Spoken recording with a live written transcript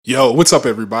Yo, what's up,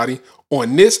 everybody?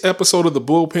 On this episode of the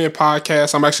Bullpen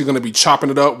Podcast, I'm actually going to be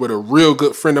chopping it up with a real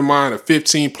good friend of mine of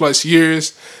 15 plus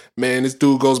years. Man, this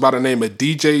dude goes by the name of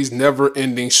DJ's Never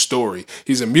Ending Story.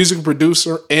 He's a music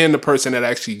producer and the person that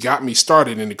actually got me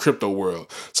started in the crypto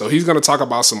world. So he's going to talk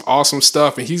about some awesome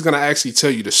stuff, and he's going to actually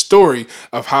tell you the story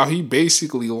of how he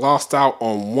basically lost out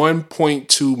on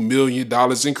 $1.2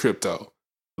 million in crypto.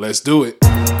 Let's do it.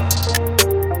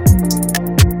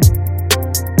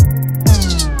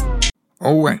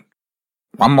 Oh, wait.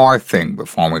 One more thing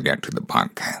before we get to the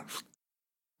podcast.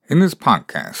 In this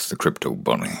podcast, The Crypto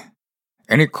Bully,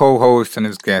 any co-host and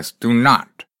his guests do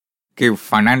not give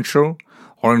financial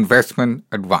or investment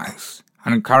advice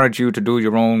and encourage you to do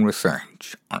your own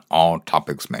research on all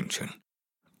topics mentioned.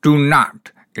 Do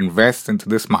not invest into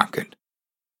this market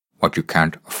what you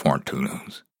can't afford to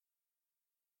lose.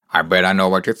 I bet I know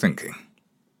what you're thinking.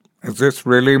 Is this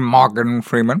really Morgan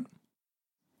Freeman?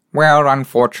 Well,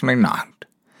 unfortunately not.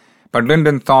 But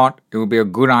Lyndon thought it would be a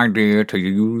good idea to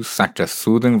use such a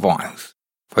soothing voice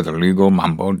for the legal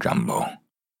mumbo-jumbo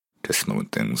to smooth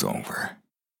things over.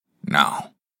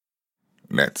 Now,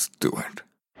 let's do it.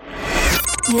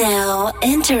 Now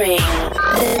entering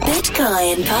the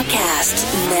Bitcoin Podcast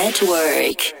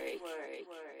Network.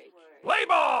 Play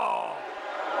ball!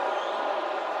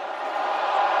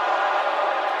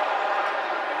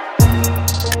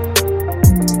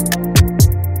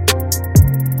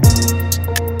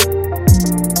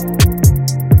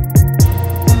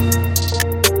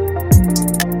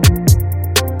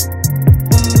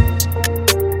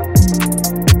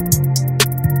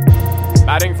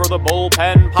 Batting for the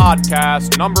Bullpen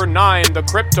Podcast, number 9, the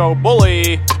Crypto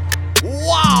Bully.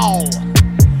 Wow!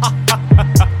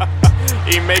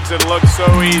 He makes it look so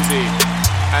easy.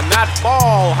 And that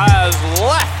ball has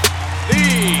left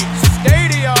the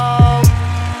stadium.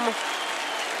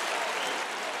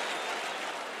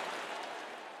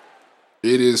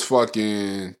 It is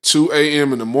fucking 2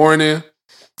 a.m. in the morning.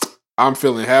 I'm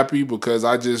feeling happy because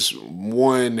I just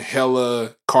won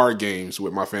hella card games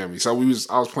with my family. So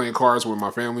I was playing cards with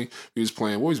my family. We was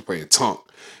playing Tunk,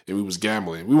 and we was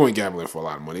gambling. We weren't gambling for a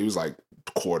lot of money. It was like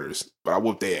quarters, but I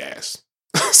whooped their ass.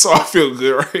 So I feel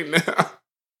good right now.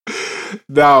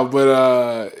 No,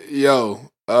 but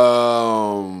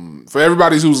for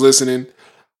everybody who's listening,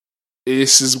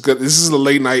 this is a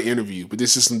late night interview, but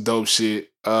this is some dope shit.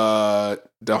 The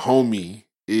homie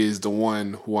is the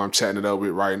one who I'm chatting it up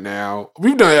with right now.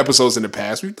 We've done episodes in the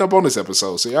past. We've done bonus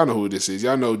episodes, so y'all know who this is.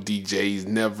 Y'all know DJ's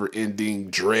Never Ending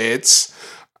Dreads.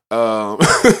 Nah,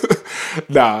 it's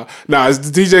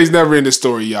DJ's Never Ending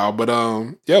Story, y'all. But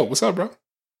yo, what's up, bro?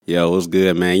 Yo, what's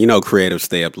good, man? You know, creatives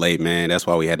stay up late, man. That's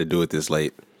why we had to do it this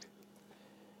late.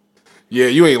 Yeah,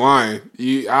 you ain't lying.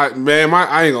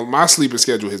 My sleeping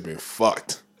schedule has been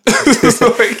fucked.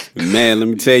 Man, let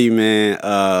me tell you, man,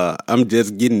 I'm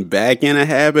just getting back in a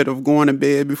habit of going to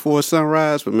bed before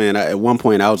sunrise. But man, at one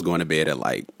point I was going to bed at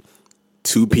like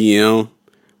 2 p.m.,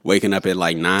 waking up at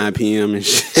like 9 p.m. and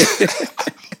shit.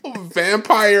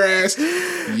 Vampire ass.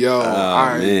 Yo,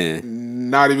 I'm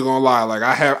not even gonna lie. Like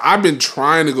I've been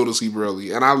trying to go to sleep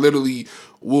early, and I literally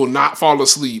will not fall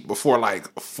asleep before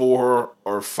like 4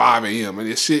 or 5 a.m. And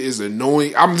this shit is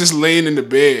annoying. I'm just laying in the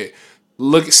bed,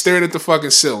 staring at the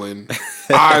fucking ceiling,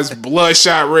 eyes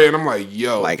bloodshot red. I'm like,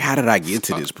 yo. Like, how did I get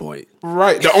to this point?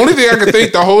 Right. The only thing I can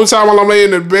think the whole time while I'm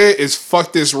laying in the bed is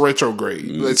fuck this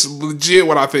retrograde. That's legit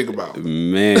what I think about.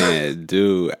 Man,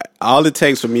 dude. All it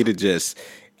takes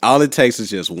is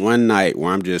just one night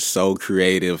where I'm just so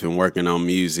creative and working on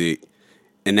music.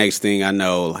 And next thing I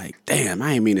know, like, damn,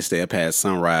 I ain't mean to stay up past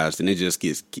sunrise. And it just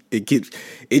keeps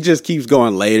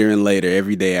going later and later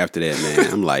every day after that,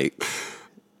 man. I'm like,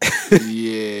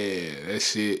 yeah, that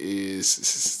shit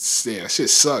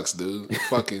sucks, dude. It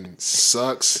fucking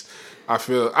sucks. I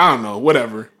don't know,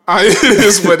 whatever. It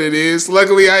is what it is.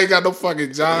 Luckily, I ain't got no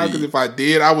fucking job, because if I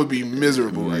did, I would be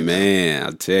miserable right now. Man,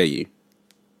 I'll tell you.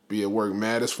 Be at work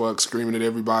mad as fuck, screaming at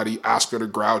everybody, Oscar the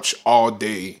Grouch all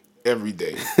day, every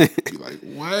day. Be like,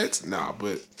 what? Nah,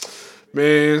 but,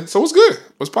 man, so what's good?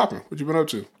 What's popping? What you been up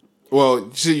to? Well,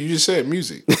 you just said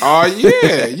music. Oh,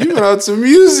 yeah. You been up to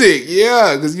music.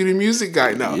 Yeah, because you're the music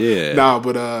guy. No. Yeah. No,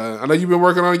 but I know you've been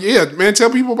working on it. Yeah, man, tell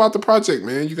people about the project,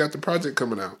 man. You got the project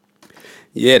coming out.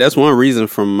 Yeah, that's one reason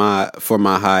for my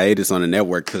hiatus on the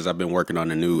network, because I've been working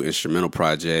on a new instrumental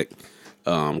project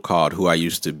called Who I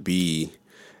Used to Be.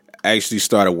 I actually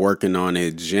started working on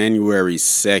it January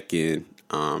 2nd.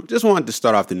 Just wanted to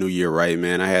start off the new year right,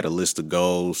 man. I had a list of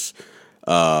goals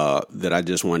that I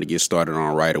just wanted to get started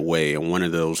on right away. And one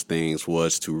of those things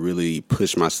was to really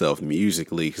push myself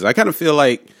musically, because I kind of feel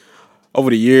like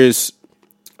over the years,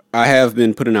 I have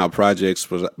been putting out projects,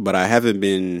 but I haven't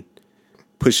been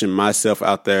pushing myself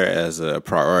out there as a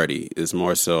priority. It's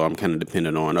more so I'm kind of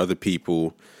dependent on other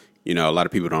people. You know, a lot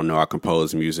of people don't know I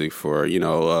compose music for,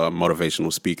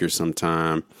 motivational speakers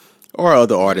sometime or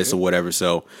other artists or whatever.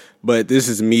 So, but this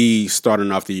is me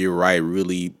starting off the year right,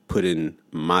 really putting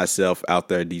myself out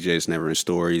there, DJs Never in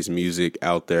Stories, music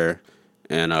out there.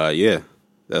 And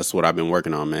that's what I've been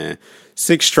working on, man.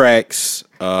 6 tracks,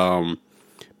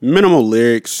 minimal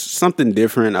lyrics, something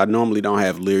different. I normally don't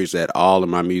have lyrics at all in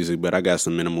my music, but I got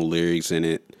some minimal lyrics in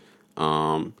it.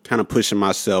 Kind of pushing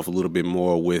myself a little bit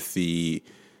more with the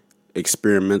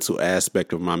experimental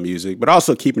aspect of my music, but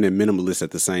also keeping it minimalist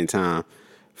at the same time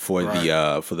for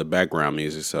the background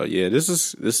music. So yeah, this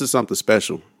is something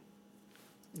special.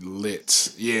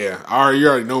 Lit. Yeah. You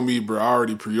already know me, bro. I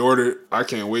already pre-ordered. I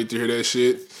can't wait to hear that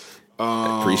shit.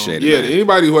 Appreciate it. Yeah, man.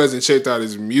 anybody who hasn't checked out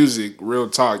his music, real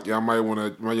talk, y'all might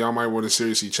want to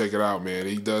seriously check it out, man.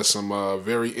 He does some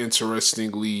very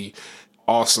interestingly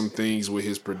awesome things with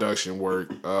his production work.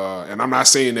 And I'm not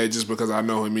saying that just because I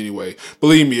know him anyway.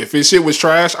 Believe me, if his shit was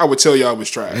trash, I would tell y'all it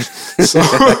was trash. So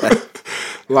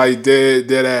like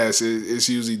dead ass. It's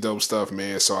usually dope stuff,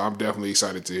 man. So I'm definitely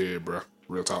excited to hear it, bro.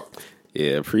 Real talk.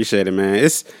 Yeah, appreciate it, man.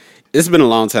 It's been a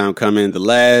long time coming. The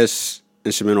last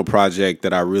instrumental project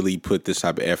that I really put this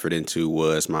type of effort into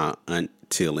was my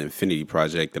Until Infinity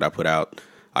project that I put out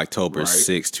October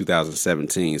 6,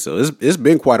 2017. So it's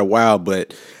been quite a while,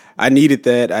 but I needed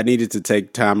that. I needed to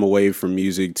take time away from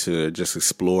music to just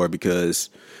explore because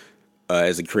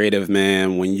as a creative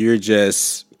man, when you're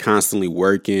just constantly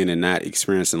working and not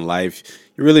experiencing life,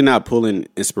 you're really not pulling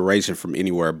inspiration from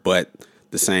anywhere but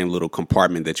the same little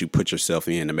compartment that you put yourself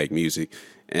in to make music.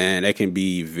 And that can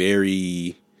be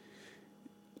very,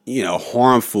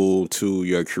 harmful to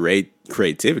your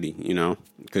creativity,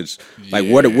 because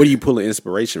what are you pulling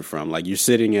inspiration from? Like you're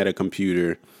sitting at a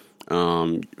computer,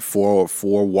 four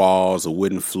walls, a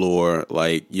wooden floor,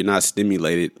 like you're not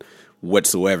stimulated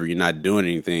whatsoever. You're not doing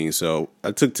anything. So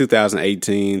I took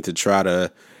 2018 to try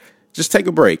to just take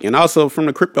a break. And also from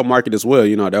the crypto market as well,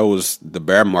 that was the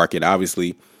bear market,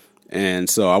 obviously. And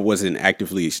so I wasn't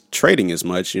actively trading as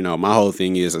much. My whole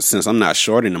thing is since I'm not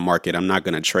short in the market, I'm not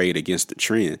going to trade against the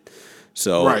trend.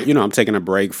 So, I'm taking a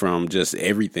break from just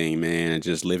everything, man,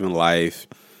 just living life.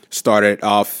 Started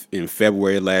off in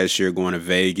February last year going to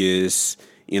Vegas,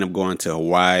 ended up going to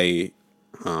Hawaii,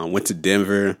 went to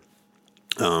Denver,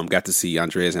 got to see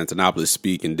Andreas Antonopoulos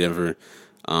speak in Denver.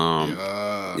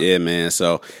 Yeah, man.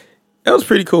 So that was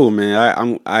pretty cool,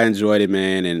 man. I enjoyed it,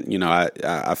 man, and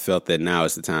I felt that now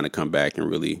is the time to come back and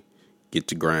really get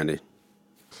to grinding.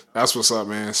 That's what's up,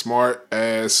 man. Smart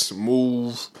ass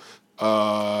move.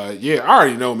 I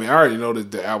already know, man. I already know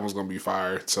that the album's gonna be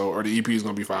fire, or the EP is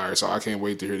gonna be fire. So I can't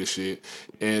wait to hear this shit.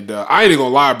 And I ain't even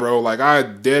gonna lie, bro. Like I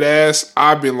dead ass,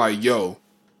 I've been like, yo,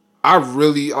 I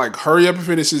really hurry up and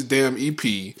finish this damn EP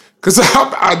because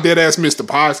I dead ass missed your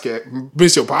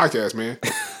podcast, man.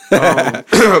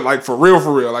 For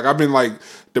real. Like I've been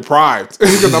deprived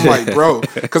because I'm like, bro,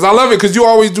 because I love it because you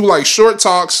always do short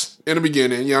talks in the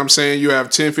beginning. You know what I'm saying? You have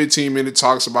 10-15 minute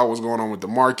talks about what's going on with the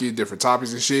market, different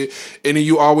topics and shit. And then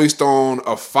you always throw on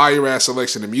a fire ass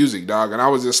selection of music, dog. And I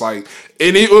was just like,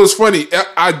 and it was funny.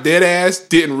 I dead ass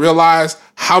didn't realize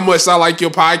how much I like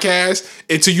your podcast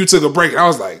until you took a break. And I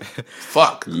was like,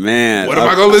 fuck, man, what am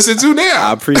I gonna listen to now?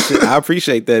 I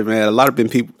appreciate that, man. A lot of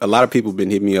people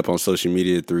been hitting me up on social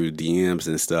media through DMs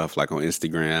and stuff, like on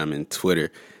Instagram and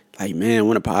Twitter. Like, man,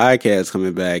 when a podcast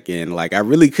coming back, and I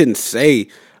really couldn't say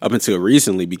up until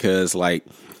recently because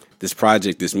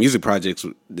this music project,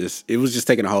 it was just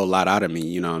taking a whole lot out of me.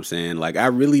 You know what I'm saying? I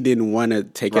really didn't want to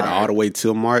take it all the way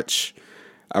till March.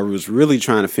 I was really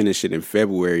trying to finish it in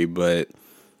February, but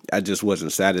I just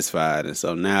wasn't satisfied. And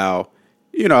so now,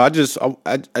 I just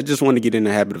want to get in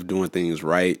the habit of doing things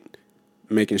right,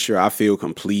 making sure I feel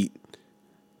complete.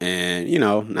 And,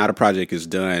 now the project is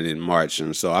done in March.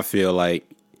 And so I feel like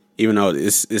even though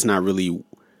it's not really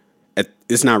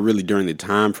during the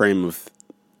time frame of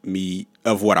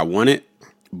what I wanted,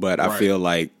 but I feel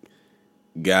like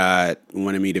God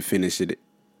wanted me to finish it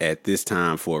at this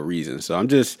time for a reason. So I'm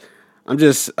just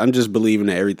believing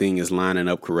that everything is lining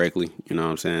up correctly. You know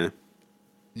what I'm saying?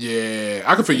 Yeah,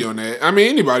 I can feel you on that. I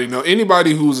mean,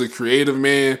 anybody who's a creative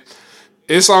man,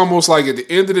 it's almost like at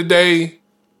the end of the day,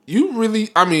 you really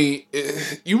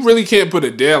can't put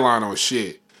a deadline on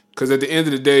shit. Because at the end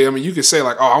of the day, you can say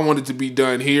I want it to be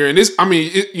done here. And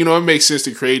it makes sense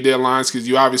to create deadlines because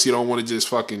you obviously don't want to just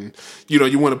fucking,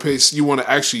 you want to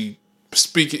actually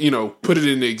speak, put it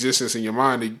into existence in your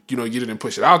mind to, get it and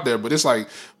push it out there. But it's like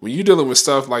when you're dealing with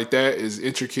stuff like that is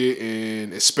intricate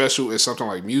and as special as something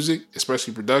like music,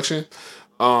 especially production,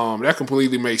 that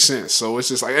completely makes sense. So it's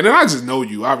just like, and then I just know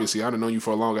you, obviously. I've known you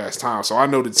for a long ass time. So I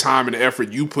know the time and the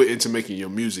effort you put into making your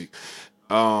music,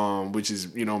 which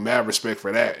is, mad respect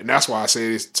for that. And that's why I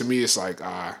say this, to me, it's like,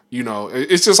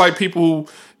 it's just like people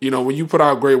who, when you put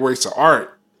out great works of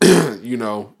art,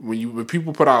 when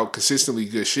people put out consistently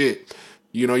good shit,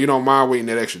 you don't mind waiting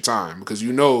that extra time because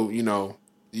you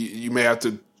may have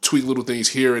to tweak little things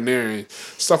here and there and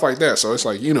stuff like that. So it's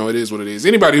like, it is what it is.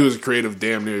 Anybody who's creative,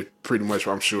 damn near pretty much,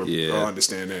 I'm sure, will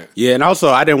understand that. Yeah, and also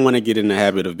I didn't want to get in the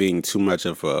habit of being too much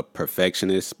of a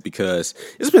perfectionist because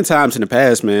there's been times in the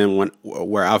past, man,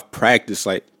 where I've practiced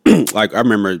like like I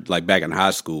remember like back in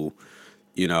high school,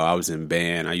 I was in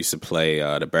band. I used to play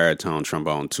the baritone,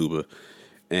 trombone, tuba.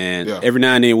 And every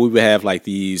now and then we would have like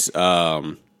these, I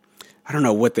don't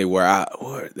know what they were.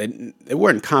 They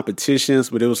weren't competitions,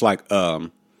 but it was like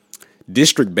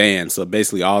district bands. So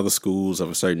basically all the schools of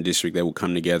a certain district, they would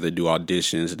come together, do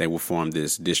auditions, and they would form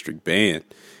this district band.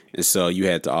 And so you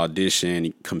had to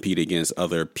audition, compete against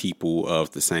other people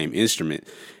of the same instrument.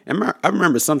 And I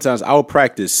remember sometimes I would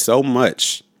practice so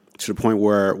much to the point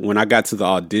where when I got to the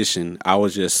audition, I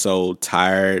was just so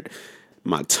tired.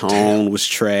 My tone was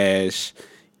trash.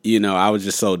 I was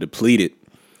just so depleted.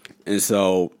 And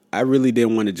so I really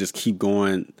didn't want to just keep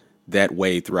going that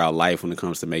way throughout life when it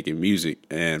comes to making music.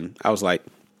 And I was like,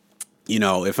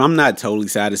 if I'm not totally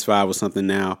satisfied with something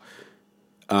now,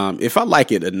 if I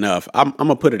like it enough, I'm going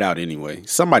to put it out anyway.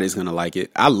 Somebody's going to like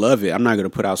it. I love it. I'm not going to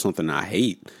put out something I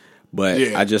hate. But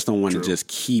I just don't want to just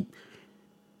keep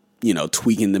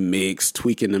tweaking the mix,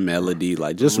 tweaking the melody,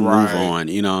 like just move on,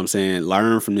 you know what I'm saying?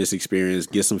 Learn from this experience,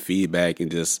 get some feedback, and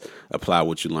just apply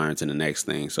what you learned to the next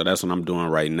thing. So that's what I'm doing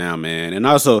right now, man. And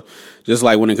also, just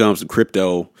like when it comes to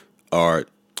crypto or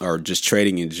just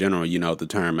trading in general, the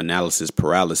term analysis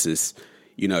paralysis,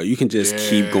 you can just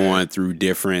keep going through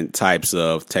different types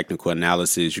of technical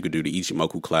analysis. You could do the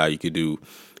Ichimoku cloud, you could do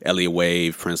Elliott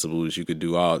wave principles, you could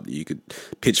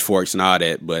pitchforks and all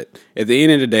that. But at the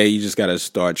end of the day, you just got to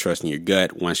start trusting your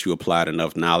gut once you applied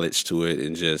enough knowledge to it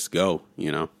and just go,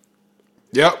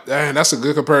 Yep, and that's a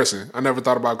good comparison. I never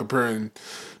thought about comparing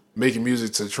making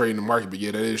music to trading the market, but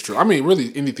yeah, that is true. I mean,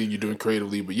 really anything you're doing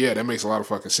creatively, but yeah, that makes a lot of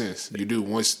fucking sense. You do.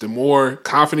 Once the more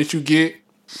confident you get,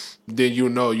 then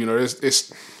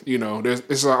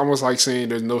it's almost like saying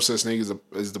there's no such thing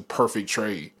as the perfect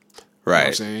trade. Right. You know what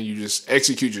I'm saying? You just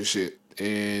execute your shit.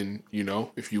 And,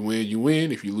 if you win, you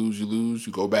win. If you lose, you lose.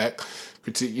 You go back,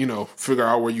 figure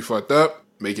out where you fucked up,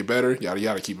 make it better, yada,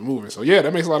 yada, keep it moving. So, yeah,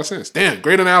 that makes a lot of sense. Damn,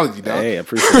 great analogy, dog. Hey, I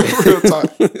appreciate it. Real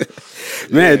talk.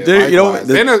 Man, yeah,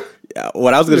 dude,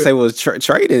 what I was going to say was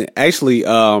trading. Actually,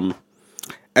 I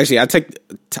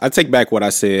take back what I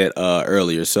said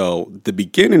earlier. So the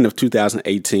beginning of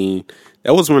 2018,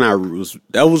 that was when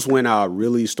I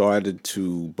really started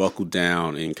to buckle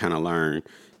down and kind of learn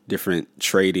different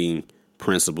trading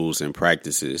principles and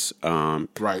practices.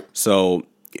 Right. So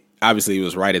obviously it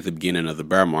was right at the beginning of the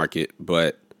bear market,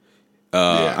 but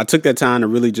I took that time to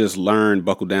really just learn,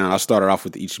 buckle down. I started off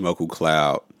with the Ichimoku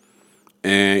cloud,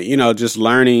 and just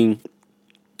learning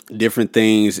different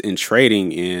things in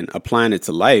trading and applying it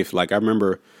to life. Like I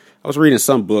remember I was reading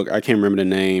some book, I can't remember the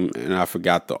name and I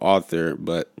forgot the author,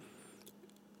 but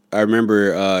I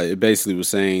remember it basically was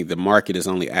saying the market is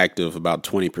only active about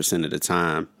 20% of the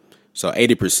time. So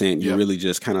 80% you're really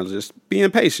just kind of just being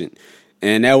patient.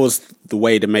 And that was the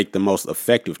way to make the most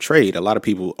effective trade. A lot of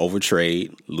people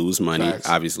overtrade, lose money,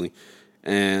 obviously.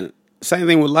 And same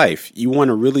thing with life. You want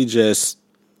to really just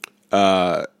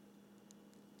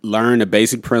learn the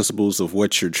basic principles of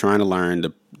what you're trying to learn,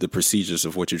 the procedures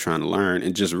of what you're trying to learn,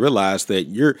 and just realize that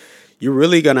you're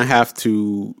really going to have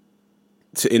to,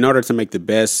 in order to make the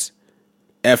best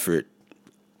effort,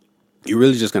 you're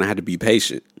really just going to have to be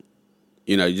patient.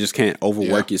 You just can't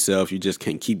overwork yourself. You just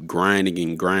can't keep grinding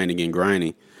and grinding and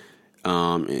grinding.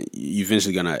 And you're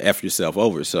eventually going to F yourself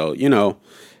over. So,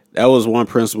 that was one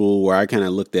principle where I kind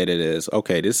of looked at it as,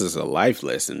 okay, this is a life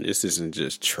lesson. This isn't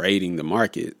just trading the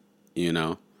market,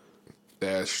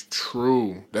 That's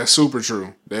true. That's super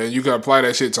true. Then you can apply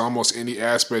that shit to almost any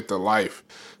aspect of life.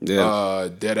 Yeah.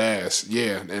 Dead ass.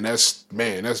 Yeah. And that's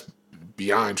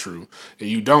beyond true. And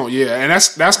you don't. Yeah. And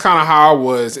that's kind of how I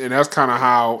was. And that's kind of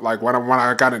how, like, when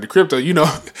I got into crypto, you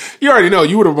already know,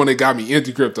 you were the one that got me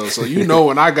into crypto. So,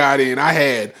 when I got in, I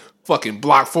had fucking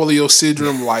blockfolio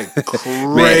syndrome like crazy.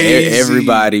 Man,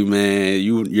 everybody, man,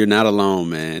 you're not alone,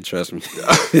 man. Trust me.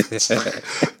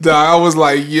 I was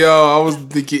like, yo, I was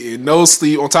getting no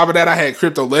sleep. On top of that, I had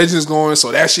Crypto Legends going,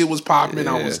 so that shit was popping.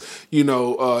 Yeah. I was, new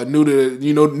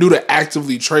to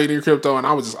actively trading crypto, and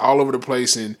I was just all over the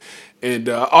place. And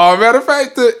matter of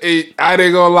fact, I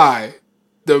didn't gonna lie,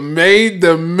 the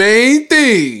main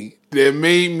thing that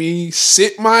made me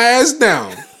sit my ass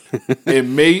down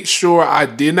and made sure I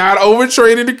did not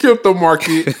overtrade in the crypto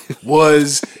market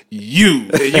was you.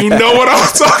 And you know what I'm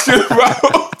talking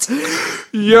about.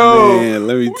 Yo. Man,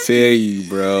 let me tell you,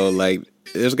 bro, like,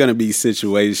 there's going to be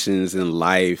situations in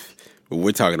life,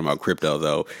 we're talking about crypto,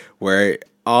 though, where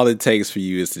all it takes for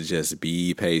you is to just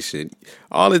be patient.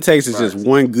 All it takes is just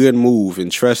one good move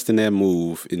and trust in that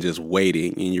move and just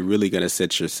waiting. And you're really going to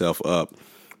set yourself up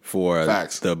for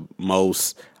the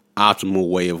most optimal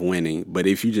way of winning. But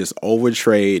if you just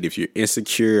overtrade, if you're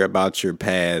insecure about your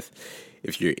path,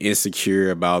 if you're insecure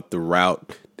about the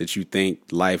route that you think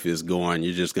life is going,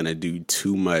 you're just gonna do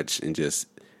too much and just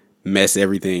mess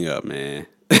everything up, man.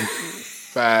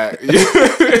 Fact.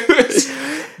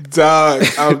 Dog,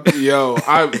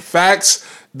 facts.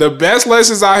 The best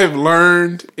lessons I have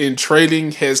learned in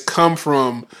trading has come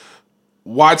from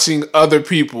watching other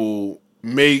people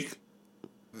make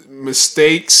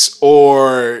mistakes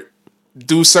or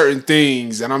do certain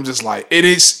things, and I'm just like,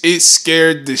 it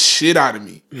scared the shit out of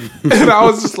me. And I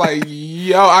was just like,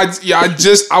 yo, I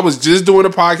was just doing a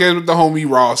podcast with the homie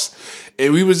Ross,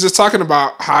 and we was just talking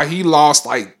about how he lost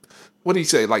like, what did he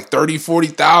say, like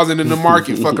 30,000-40,000 in the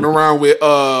market fucking around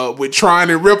with Trine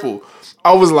and Ripple.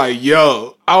 I was like,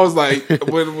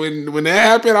 when that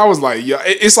happened, I was like, yo,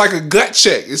 it's like a gut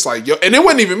check. It's like, yo, and it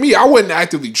wasn't even me. I wasn't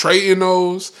actively trading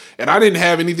those, and I didn't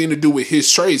have anything to do with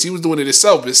his trades. He was doing it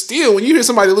himself. But still, when you hear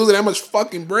somebody losing that much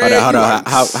fucking bread, hold on.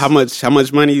 How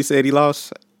much money you said he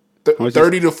lost?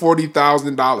 $30,000 to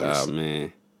 $40,000. Oh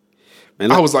man. Man,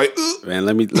 I was like, man,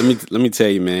 let me tell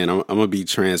you, man. I'm gonna be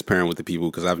transparent with the people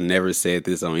because I've never said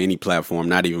this on any platform,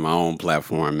 not even my own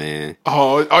platform, man.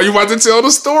 Oh, are you about to tell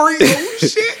the story? Oh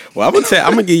shit! Well, I'm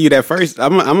gonna give you that first.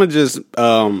 I'm gonna just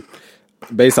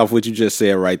based off what you just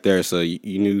said right there. So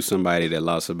you knew somebody that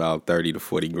lost about 30 to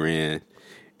 40 grand,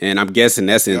 and I'm guessing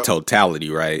that's in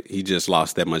totality, right? He just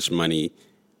lost that much money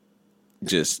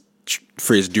just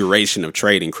for his duration of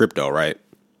trading crypto, right?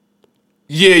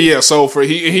 Yeah. So for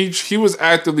he was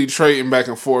actively trading back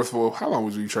and forth for how long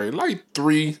was he trading? Like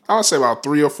I would say about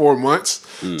 3 or 4 months.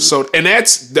 So and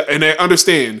I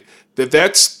understand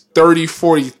that's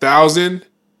 30,000-40,000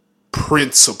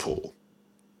 principal.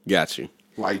 Got you.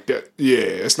 Like that. Yeah,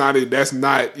 it's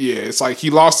like he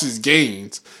lost his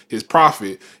gains, his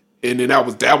profit, and then that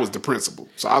was the principal.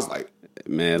 So I was like,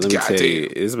 man, let me tell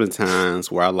you, it's been times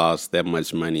where I lost that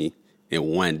much money in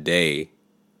one day.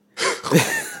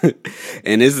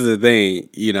 And this is the thing,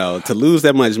 to lose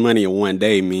that much money in one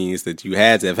day means that you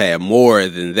had to have had more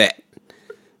than that.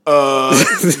 A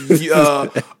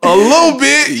little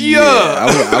bit,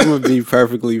 yeah. I'm gonna be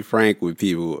perfectly frank with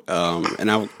people, and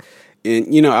I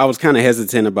was kind of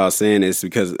hesitant about saying this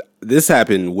because this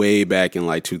happened way back in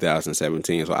like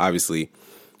 2017. So obviously,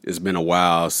 it's been a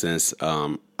while since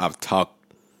I've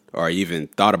talked or even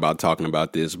thought about talking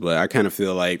about this, but I kind of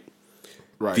feel like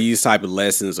these type of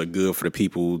lessons are good for the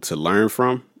people to learn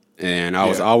from. And I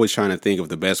was always trying to think of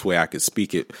the best way I could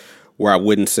speak it where I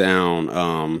wouldn't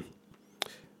sound,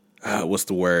 what's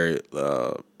the word?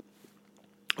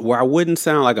 Where I wouldn't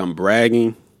sound like I'm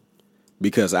bragging,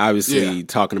 because obviously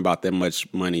talking about that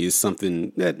much money is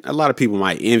something that a lot of people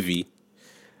might envy.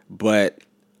 But,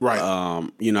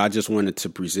 I just wanted to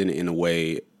present it in a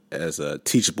way as a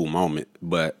teachable moment.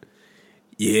 But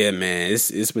yeah, man,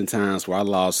 it's been times where I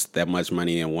lost that much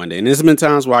money in one day. And there's been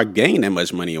times where I gained that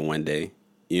much money in one day,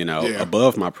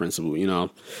 above my principal,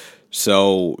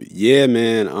 So, yeah,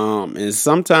 man, and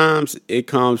sometimes it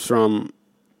comes from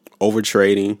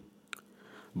overtrading,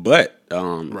 but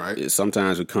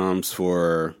sometimes it comes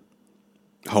for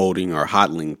holding or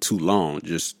hodling too long,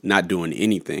 just not doing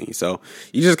anything. So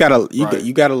you just gotta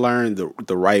you gotta learn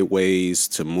the right ways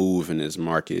to move in this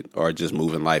market, or just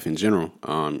move in life in general.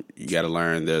 You gotta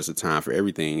learn there's a time for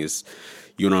everything.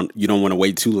 You don't want to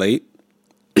wait too late,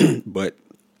 but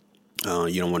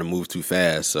you don't want to move too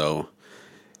fast. So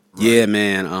yeah,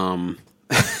 man.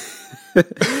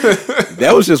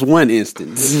 That was just one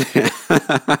instance.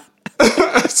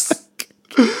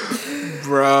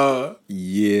 Bruh.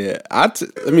 Yeah.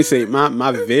 Let me say,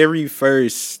 my very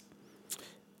first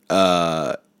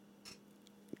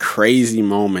crazy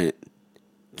moment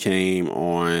came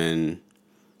on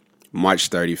March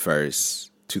 31st,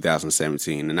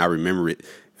 2017. And I remember it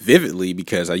vividly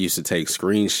because I used to take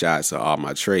screenshots of all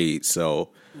my trades. So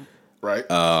Right.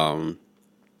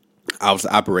 I was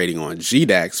operating on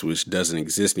GDAX, which doesn't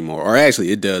exist anymore. Or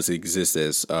actually, it does exist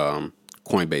as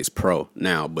Coinbase Pro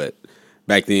now, but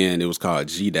back then it was called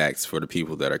GDAX for the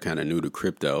people that are kind of new to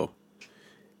crypto.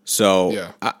 So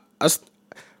Yeah. I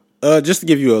just to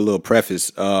give you a little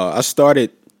preface, I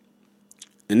started,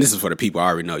 and this is for the people I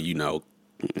already know, you know,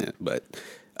 but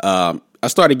I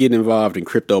started getting involved in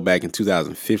crypto back in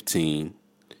 2015.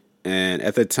 And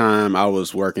at that time, I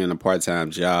was working a part-time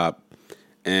job,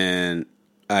 and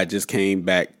I just came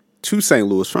back to St.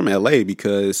 Louis from LA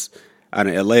because out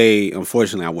in LA,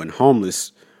 unfortunately, I went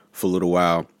homeless for a little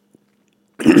while.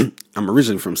 I'm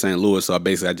originally from St. Louis, so I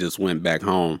just went back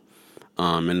home.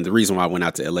 And the reason why I went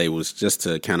out to LA was just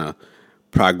to kind of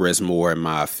progress more in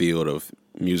my field of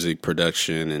music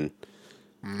production and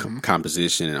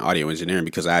composition and audio engineering,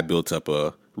 because I built up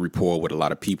a rapport with a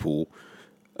lot of people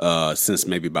since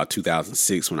maybe about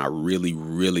 2006 when I really,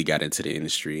 really got into the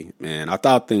industry. And I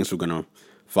thought things were going to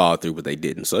fall through, but they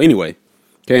didn't. So anyway,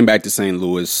 came back to St.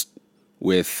 Louis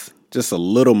with just a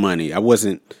little money. I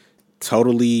wasn't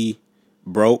totally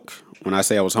broke. When I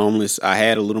say I was homeless, I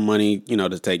had a little money, you know,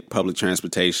 to take public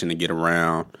transportation to get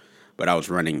around, but I was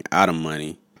running out of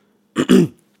money.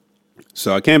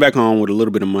 So I came back home with a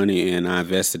little bit of money, and I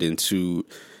invested into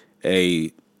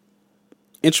a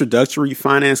introductory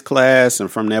finance class.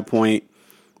 And from that point,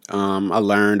 I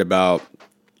learned about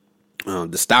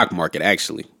the stock market,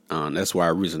 actually. That's where I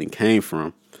originally came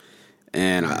from.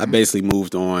 And I basically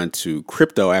moved on to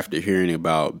crypto after hearing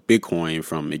about Bitcoin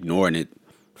from ignoring it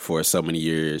for so many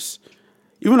years.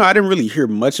 Even though I didn't really hear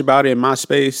much about it in my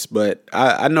space, but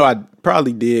I know I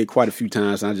probably did quite a few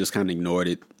times, and I just kind of ignored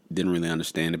it, didn't really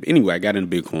understand it. But anyway, I got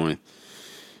into Bitcoin.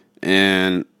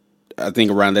 And I think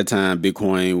around that time,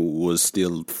 Bitcoin was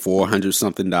still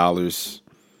 $400-something.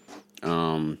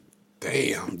 Damn.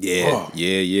 Yeah,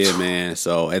 yeah, man.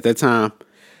 So at that time,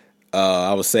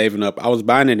 I was saving up. I was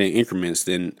buying it in increments.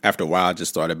 Then after a while, I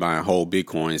just started buying whole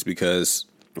Bitcoins because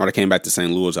when I came back to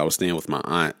St. Louis, I was staying with my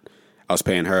aunt. I was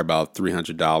paying her about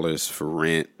 $300 for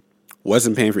rent.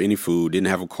 Wasn't paying for any food. Didn't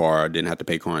have a car. Didn't have to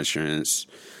pay car insurance.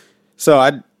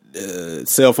 So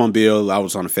cell phone bill, I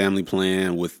was on a family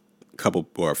plan with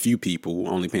a few people,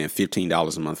 only paying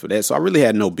 $15 a month for that. So I really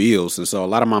had no bills. And so a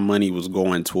lot of my money was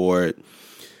going toward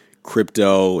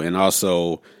crypto. And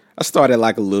also I started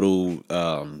like a little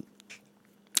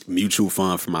mutual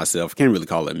fund for myself. Can't really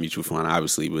call it a mutual fund,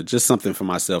 obviously, but just something for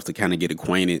myself to kind of get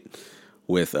acquainted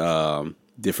with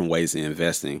different ways of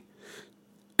investing.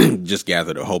 Just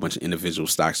gathered a whole bunch of individual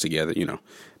stocks together, you know.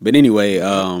 But anyway,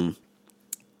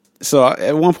 so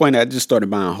at one point I just started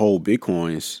buying whole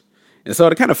Bitcoins. And so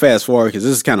to kind of fast forward, because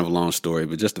this is kind of a long story,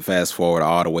 but just to fast forward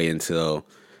all the way until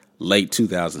late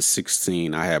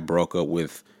 2016, I had broke up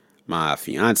with my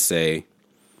fiance.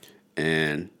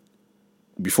 And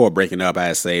before breaking up, I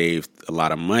had saved a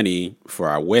lot of money for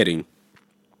our wedding.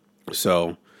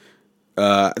 So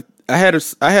I had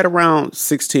around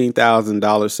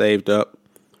 $16,000 saved up.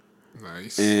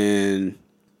 Nice. And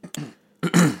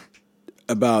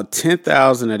about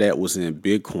 10,000 of that was in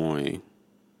Bitcoin.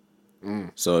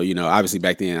 So, you know, obviously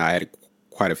back then I had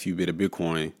quite a few bit of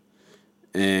Bitcoin,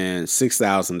 and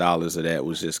 $6,000 of that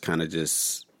was just kind of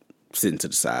just sitting to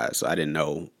the side. So I didn't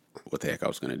know what the heck I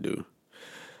was going to do.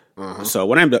 So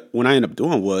what I ended up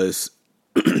doing was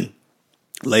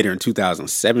later in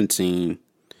 2017,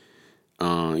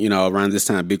 you know, around this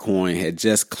time, Bitcoin had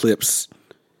just clipped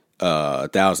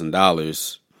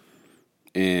 $1,000.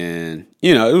 And,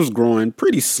 you know, it was growing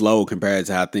pretty slow compared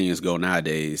to how things go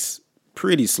nowadays.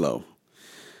 Pretty slow.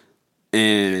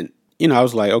 And, you know, I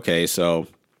was like, okay, so,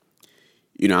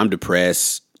 you know, I'm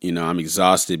depressed. You know, I'm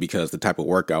exhausted because the type of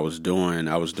work I was doing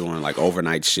like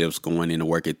overnight shifts, going into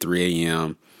work at 3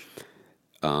 a.m.,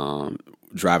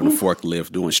 driving a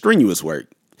forklift, doing strenuous work,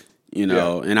 you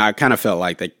know. Yeah. And I kind of felt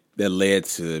like that led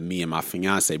to me and my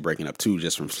fiance breaking up too,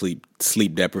 just from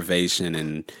sleep deprivation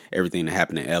and everything that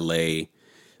happened in LA,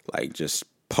 like just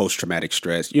post-traumatic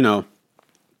stress, you know.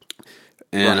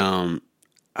 And right.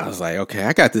 I was like, okay,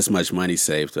 I got this much money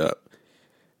saved up.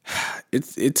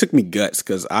 It took me guts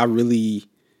because I really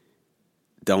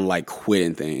don't like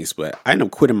quitting things, but I ended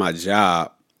up quitting my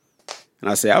job. And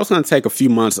I said I was going to take a few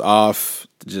months off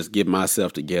to just get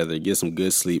myself together, get some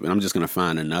good sleep, and I'm just going to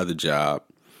find another job.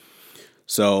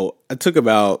 So I took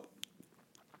about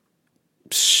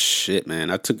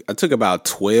I took about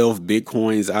 12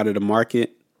 Bitcoins out of the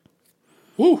market.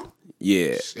 Woo.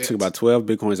 Yeah, took about 12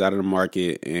 Bitcoins out of the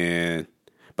market,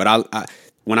 but I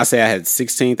when I say I had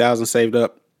 16,000 saved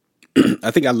up,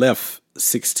 I think I left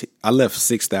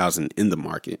 6,000 in the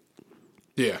market.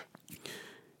 Yeah.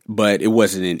 But it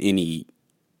wasn't in any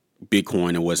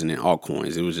Bitcoin. It wasn't in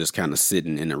altcoins. It was just kind of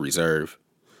sitting in a reserve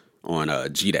on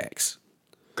GDAX.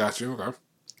 Got you. Okay.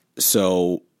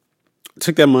 So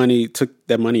took that money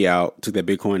out, took that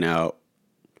Bitcoin out,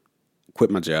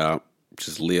 quit my job,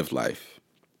 just lived life.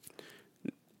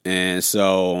 And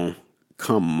so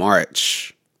come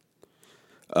March,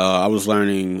 I was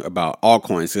learning about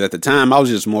altcoins. Because at the time, I was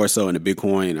just more so into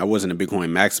Bitcoin. I wasn't a Bitcoin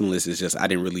maximalist. It's just I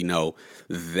didn't really know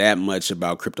that much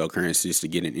about cryptocurrencies to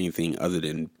get in anything other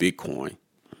than Bitcoin.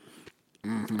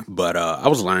 Mm-hmm. But I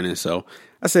was learning. So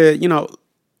I said, I'm going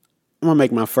to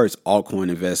make my first altcoin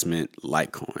investment,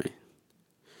 Litecoin.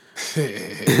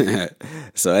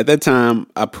 So at that time,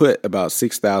 I put about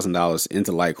 $6,000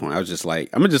 into Litecoin. I was just like,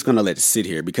 I'm just going to let it sit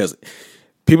here because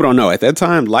people don't know. At that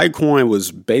time, Litecoin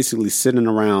was basically sitting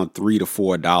around $3 to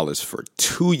 $4 for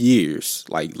 2 years.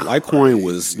 Like Litecoin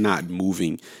was not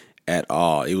moving at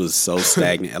all. It was so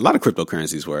stagnant. A lot of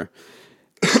cryptocurrencies were.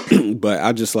 But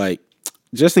I just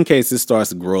in case this starts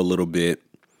to grow a little bit,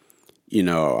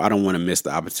 I don't want to miss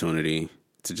the opportunity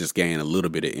to just gain a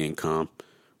little bit of income,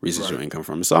 residual income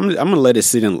from it. So I'm going to let it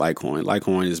sit in Litecoin.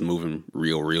 Litecoin is moving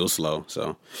real slow.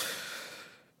 So,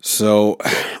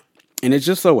 and it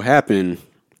just so happened,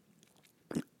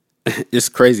 it's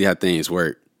crazy how things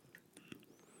work.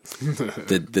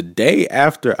 The day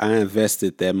after I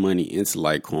invested that money into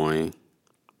Litecoin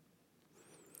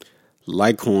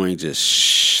just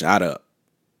shot up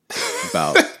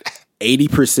about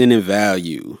 80% in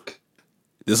value.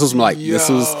 This was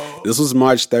this was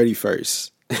March 31st.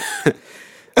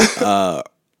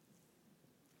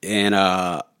 And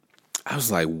I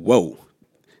was like, whoa,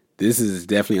 this is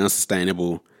definitely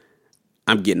unsustainable.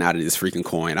 I'm getting out of this freaking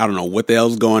coin. I don't know what the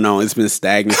hell's going on. It's been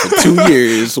stagnant for 2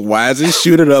 years. Why is it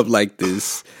shooting up like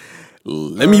this?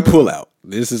 Let me pull out.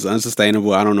 This is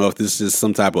unsustainable. I don't know if this is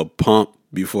some type of pump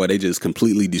before they just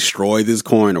completely destroy this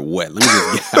coin or what. Let me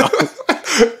just get out.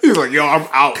 He's like, yo, I'm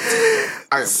out.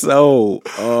 So,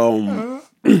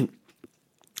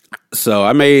 so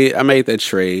I made that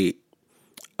trade.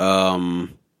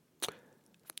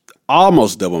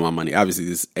 Almost double my money.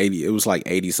 Obviously, it was like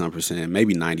 80 some percent,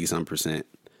 maybe 90 some percent.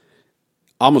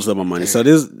 Almost double my money. So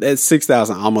that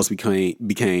 6,000 almost became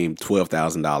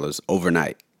 $12,000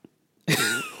 overnight.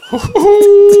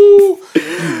 Ooh,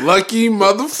 you lucky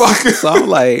motherfucker. So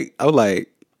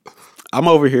I'm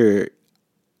over here.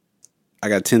 I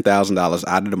got $10,000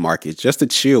 out of the market just to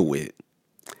chill with.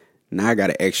 Now I got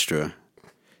an extra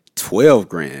 12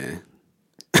 grand.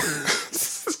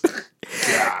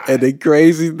 And the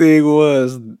crazy thing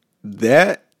was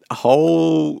that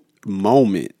whole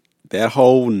moment, that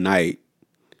whole night.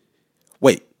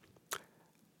 Wait,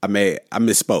 I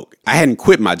misspoke. I hadn't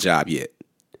quit my job yet.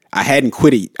 I hadn't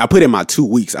quit it. I put in my 2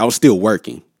 weeks. I was still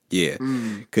working. Yeah,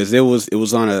 because it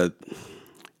was on a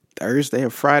Thursday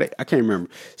or Friday. I can't remember.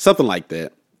 Something like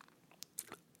that.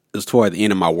 It was toward the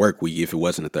end of my work week. If it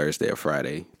wasn't a Thursday or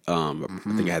Friday, I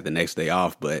think I had the next day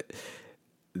off. But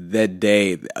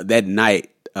that night.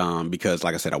 Because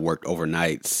like I said, I worked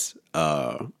overnights,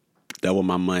 double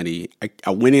my money. I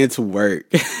went into work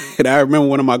and I remember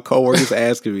one of my coworkers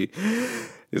asking me,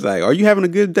 he's like, "Are you having a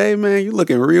good day, man? You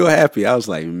looking real happy." I was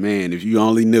like, "Man, if you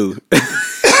only knew."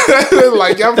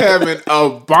 Like, I'm having a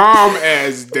bomb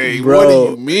ass day. Bro, what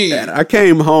do you mean? And I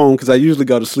came home because I usually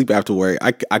go to sleep after work.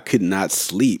 I could not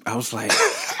sleep. I was like,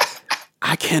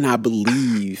 I cannot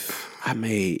believe I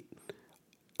made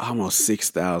almost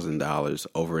 $6,000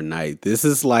 overnight. This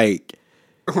is like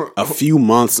a few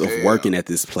months of working at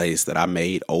this place that I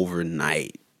made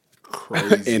overnight.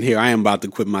 Crazy. And here I am about to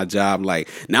quit my job. Like,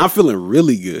 now I'm feeling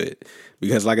really good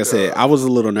because, like I said, I was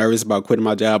a little nervous about quitting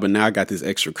my job, but now I got this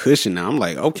extra cushion. Now I'm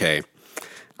like, okay,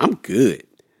 I'm good.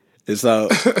 And so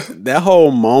that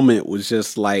whole moment was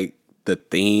just like the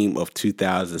theme of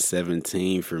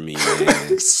 2017 for me,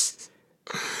 man.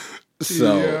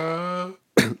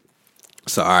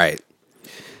 So, all right.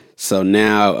 So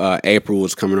now April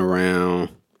was coming around.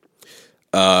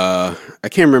 I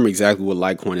can't remember exactly what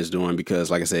Litecoin is doing because,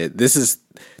 like I said, this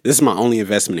is my only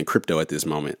investment in crypto at this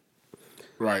moment.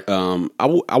 Right. I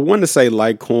want to say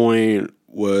Litecoin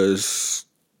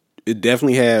it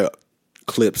definitely had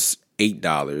clips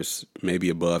 $8, maybe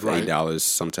above $8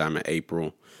 sometime in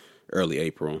April, early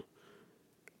April.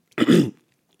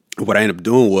 What I ended up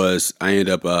doing was I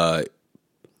ended up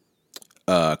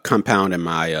compounding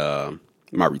my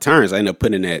my returns. I ended up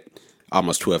putting that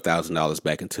almost $12,000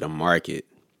 back into the market.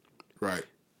 Right.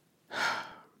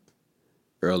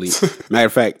 Matter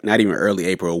of fact, not even early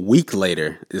April. A week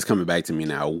later, it's coming back to me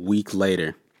now. A week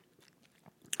later,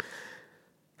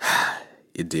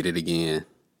 it did it again.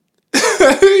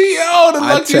 Yo, the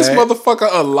luckiest motherfucker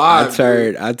alive.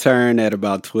 I turned at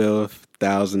about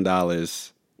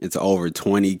 $12,000. It's over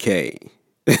 20K.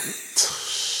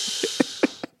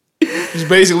 You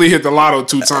basically hit the lotto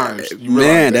 2 times.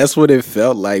 Man, that's what it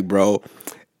felt like, bro.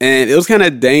 And it was kind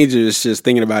of dangerous just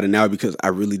thinking about it now because I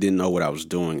really didn't know what I was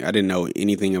doing. I didn't know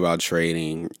anything about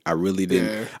trading. I really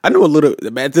didn't. Yeah. I know a little.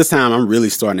 At this time, I'm really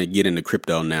starting to get into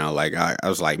crypto now. Like I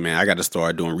was like, man, I got to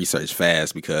start doing research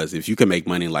fast because if you can make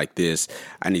money like this,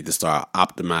 I need to start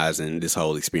optimizing this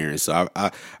whole experience. So I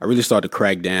really started to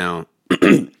crack down,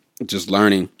 just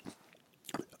learning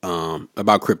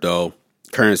about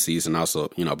cryptocurrencies and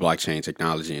also, you know, blockchain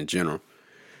technology in general.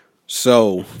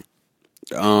 So,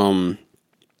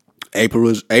 April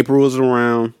was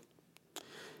around,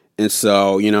 and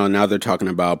so, you know, now they're talking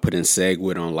about putting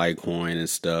SegWit on Litecoin and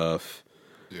stuff.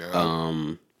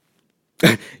 Yeah.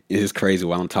 It's crazy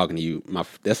while I'm talking to you.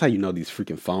 That's how you know these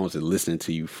freaking phones are listening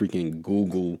to you. Freaking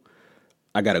Google.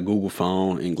 I got a Google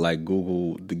phone, and like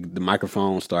Google, the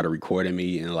microphone started recording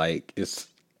me, and like it's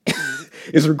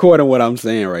recording what I'm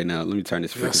saying right now. Let me turn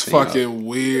this. That's fucking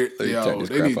weird. Yo,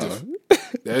 they need to.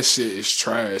 That shit is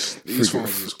trash. These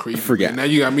phones is creepy. And now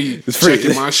you got me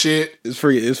checking my shit. It's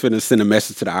finna send a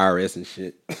message to the IRS and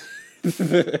shit.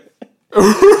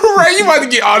 Right, you about to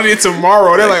get audited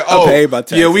tomorrow. They're like, oh,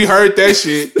 yeah, we heard that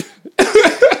shit.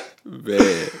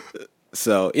 Man.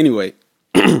 So anyway,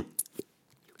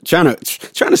 trying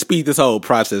to speed this whole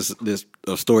process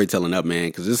of storytelling up, man,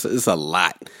 because it's a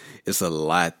lot. It's a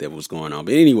lot that was going on.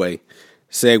 But anyway,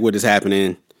 SegWit is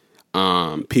happening.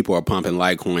 People are pumping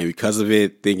Litecoin because of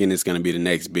it, thinking it's going to be the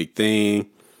next big thing.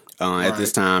 At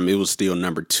this time, it was still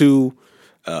number 2,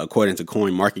 according to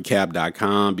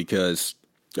CoinMarketCap.com, because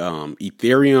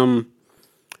Ethereum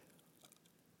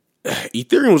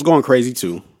was going crazy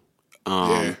too.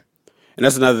 And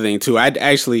that's another thing too. I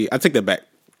take that back.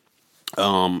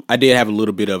 I did have a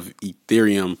little bit of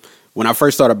Ethereum when I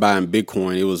first started buying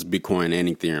Bitcoin. It was Bitcoin and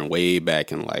Ethereum way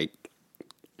back in like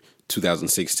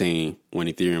 2016 when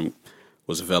Ethereum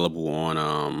was available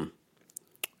on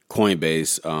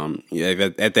Coinbase.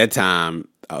 At that time,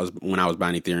 when I was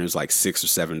buying Ethereum, it was like $6 or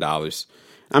 $7.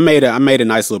 I made a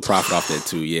nice little profit off that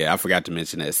too. Yeah, I forgot to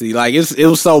mention that. See, like it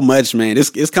was so much, man.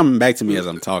 It's coming back to me as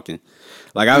I'm talking.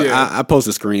 Like I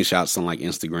posted screenshots on like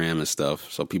Instagram and stuff,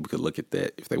 so people could look at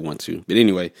that if they want to. But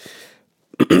anyway,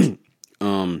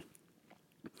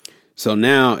 so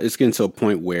now it's getting to a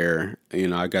point where, you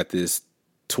know, I got this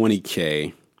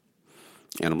 20K,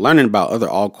 and I'm learning about other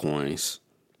altcoins.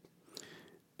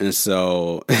 And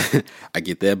so I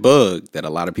get that bug that a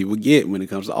lot of people get when it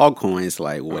comes to altcoins.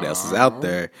 Like, what else is out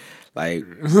there? Like,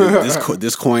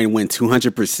 this coin went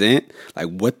 200%. Like,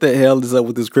 what the hell is up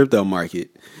with this crypto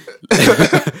market?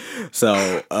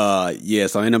 So I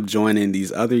end up joining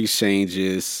these other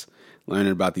exchanges,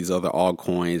 learning about these other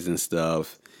altcoins and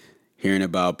stuff, hearing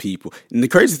about people. And the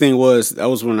crazy thing was, that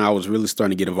was when I was really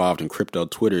starting to get involved in crypto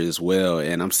Twitter as well.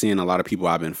 And I'm seeing a lot of people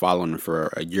I've been following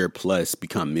for a year plus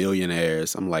become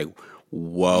millionaires. I'm like,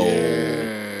 whoa.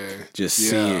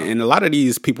 Seeing. And a lot of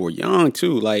these people were young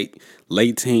too, like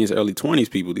late teens, early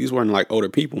 20s people. These weren't like older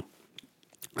people.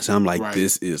 So I'm like,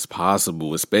 This is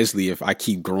possible, especially if I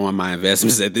keep growing my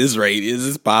investments at this rate. Is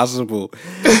this possible?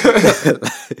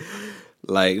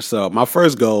 Like, so my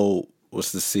first goal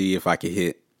was to see if I could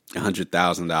hit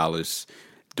 $100,000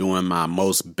 doing my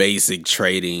most basic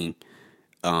trading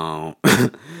that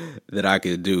I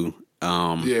could do.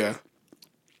 In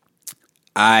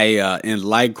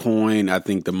Litecoin, I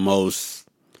think the most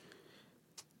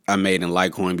I made in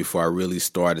Litecoin before I really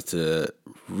started to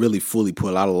really fully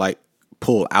pull out of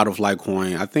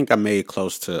Litecoin, I think I made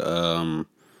close to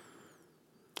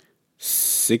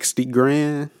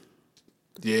 $60,000.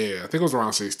 Yeah, I think it was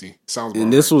around 60. Sounds about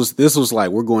and this was like,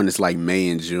 we're going, it's like May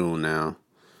and June now.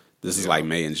 This is like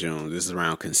May and June. This is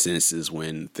around consensus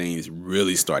when things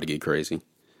really start to get crazy.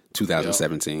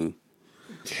 2017.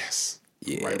 Yes.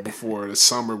 Yeah. Right before the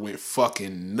summer went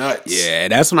fucking nuts. Yeah,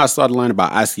 that's when I started learning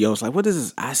about ICOs. Like, what is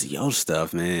this ICO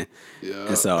stuff, man? Yeah.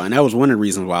 And that was one of the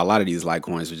reasons why a lot of these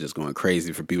Litecoins were just going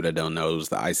crazy. For people that don't know, it was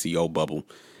the ICO bubble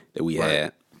that we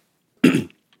had.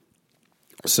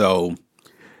 So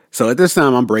at this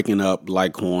time, I'm breaking up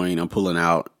Litecoin. I'm pulling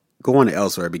out, going to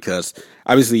elsewhere, because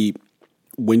obviously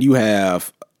when you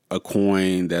have a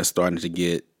coin that's starting to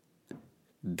get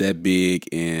that big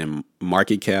in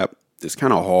market cap, it's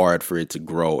kind of hard for it to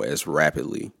grow as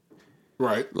rapidly.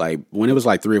 Right. Like when it was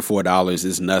like $3 or $4,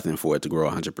 it's nothing for it to grow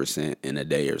 100% in a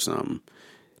day or something.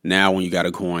 Now when you got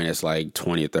a coin that's like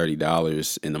 $20 or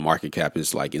 $30 and the market cap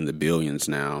is like in the billions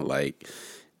now, like,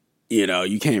 you know,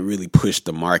 you can't really push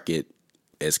the market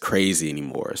as crazy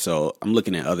anymore. So I'm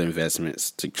looking at other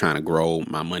investments to trying to grow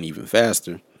my money even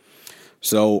faster.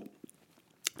 So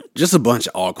just a bunch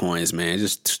of altcoins, man.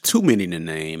 Just too many to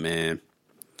name, man.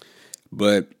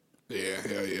 But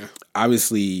yeah.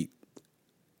 Obviously,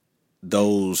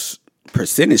 those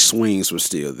percentage swings were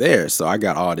still there. So I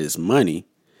got all this money.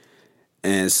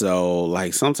 And so,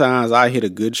 like, sometimes I hit a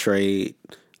good trade.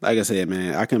 Like I said,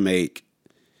 man, I can make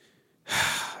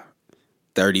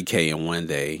 $30K in one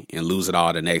day and lose it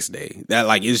all the next day. That,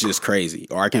 like, it's just crazy.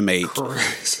 Or I can make,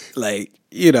 like,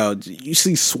 you know, you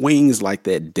see swings like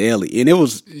that daily. And it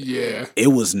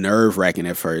was nerve-wracking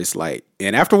at first. Like,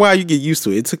 and after a while, you get used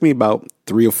to it. It took me about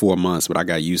 3 or 4 months, but I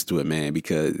got used to it, man,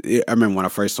 because I remember when I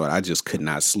first started, I just could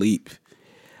not sleep.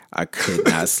 I could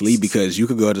not sleep because you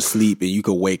could go to sleep and you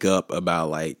could wake up about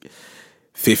like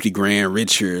 50 grand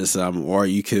richer or something, or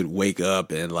you could wake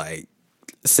up and like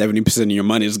 70% of your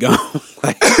money is gone.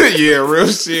 Like, yeah, real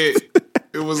shit.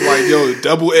 It was like, yo,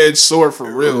 double-edged sword for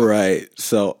real. Right.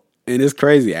 So, and it's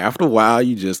crazy. After a while,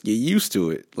 you just get used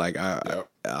to it. Like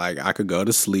I could go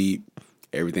to sleep.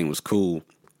 Everything was cool.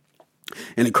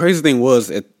 And the crazy thing was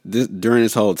during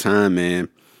this whole time, man,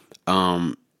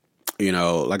 you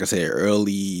know, like I said,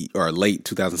 early or late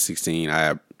 2016,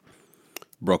 I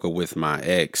broke up with my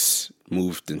ex,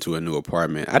 moved into a new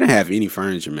apartment. I didn't have any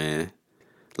furniture, man.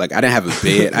 Like, I didn't have a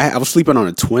bed. I was sleeping on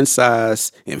a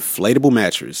twin-size inflatable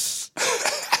mattress.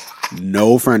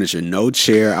 No furniture, no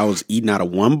chair. I was eating out of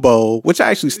one bowl, which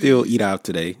I actually still eat out of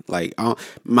today. Like,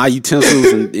 my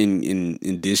utensils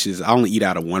and dishes, I only eat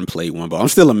out of one plate, one bowl. I'm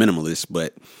still a minimalist,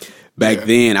 but back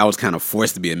then, I was kind of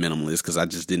forced to be a minimalist because I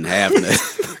just didn't have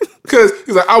nothing. Because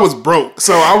like, I was broke,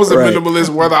 so I was a minimalist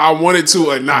whether I wanted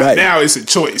to or not. Right. Now it's a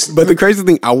choice. But the crazy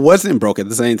thing, I wasn't broke at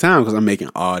the same time because I'm making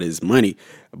all this money.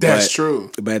 That's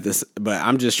true. But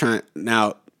I'm just trying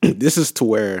now. This is to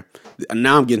where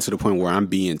now I'm getting to the point where I'm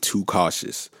being too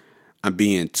cautious. I'm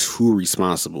being too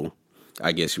responsible.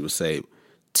 I guess you would say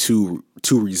too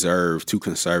reserved, too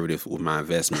conservative with my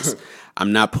investments.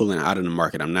 I'm not pulling out of the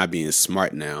market. I'm not being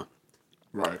smart now.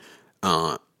 Right.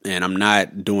 And I'm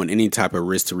not doing any type of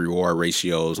risk to reward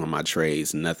ratios on my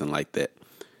trades, nothing like that.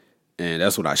 And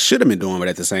that's what I should have been doing. But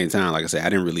at the same time, like I said, I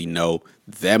didn't really know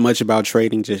that much about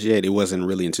trading just yet. It wasn't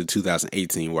really until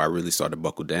 2018 where I really started to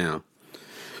buckle down.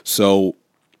 So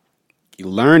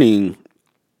learning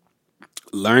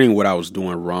what I was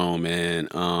doing wrong, man,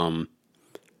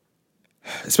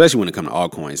 especially when it comes to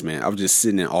altcoins, man, I was just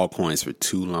sitting in altcoins for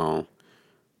too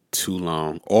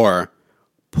long, or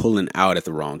pulling out at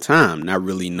the wrong time, not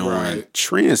really knowing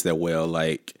trends that well,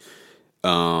 like,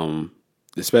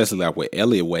 especially like with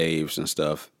Elliott waves and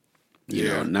stuff, you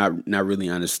know, not really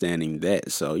understanding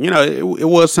that. So, you know, it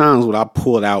was times when I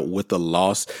pulled out with a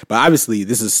loss, but obviously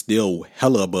this is still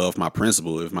hella above my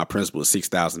principal. If my principal is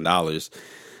 $6,000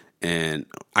 and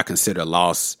I consider a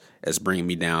loss as bringing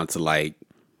me down to like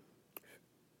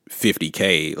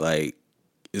 $50K, like,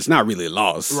 it's not really a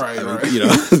loss, right? You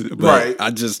know, but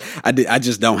I just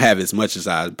don't have as much as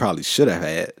I probably should have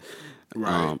had,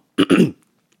 right?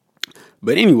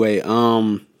 But anyway,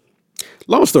 long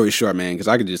story short, man, because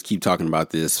I could just keep talking about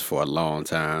this for a long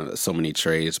time, so many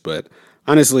trades. But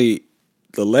honestly,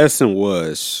 the lesson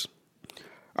was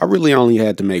I really only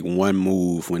had to make one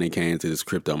move when it came to this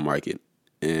crypto market,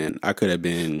 and I could have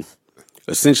been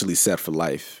essentially set for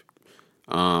life.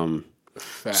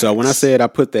 Facts. So when I said I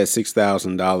put that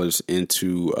 $6,000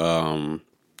 into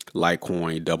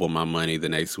Litecoin, double my money the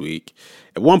next week,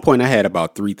 at one point I had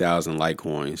about 3,000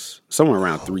 Litecoins, somewhere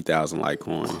around 3,000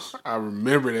 Litecoins. I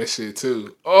remember that shit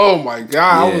too. Oh my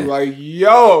God. Yeah. I was like,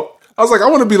 yo. I was like, I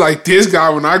want to be like this guy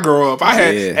when I grow up. I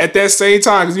had at that same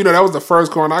time, because you know that was the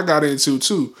first coin I got into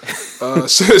too.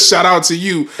 Shout out to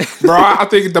you, bro. I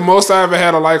think the most I ever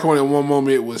had a Litecoin in one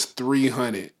moment was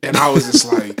 300, and I was just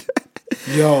like,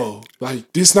 yo,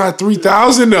 like this not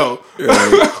 3,000 though.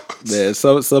 Right. Yeah,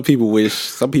 some people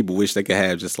wish they could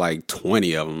have just like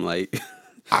 20 of them. Like,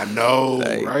 I know,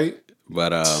 like, right?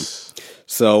 But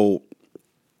so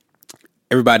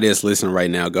everybody that's listening right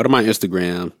now, go to my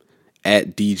Instagram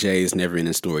at DJ's Never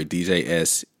Ending Story.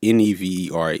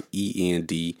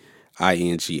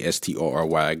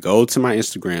 DJSNEVERENDINGSTORY. Go to my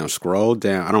Instagram, scroll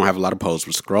down. I don't have a lot of posts,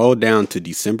 but scroll down to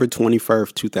December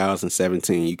 21st,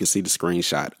 2017. You can see the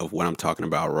screenshot of what I'm talking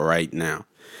about right now.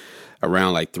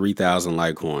 Around like 3,000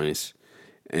 Litecoins.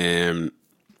 And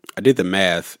I did the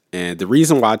math. And the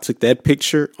reason why I took that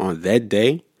picture on that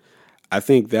day, I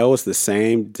think that was the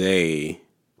same day.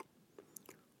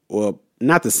 Well,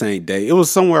 not the same day. It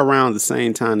was somewhere around the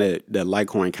same time that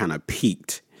Litecoin kind of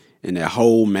peaked in that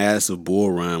whole massive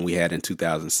bull run we had in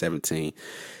 2017.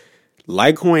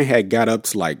 Litecoin had got up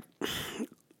to like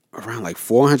around like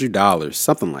 $400,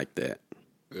 something like that.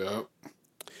 Yep.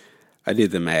 I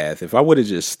did the math. If I would have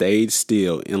just stayed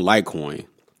still in Litecoin,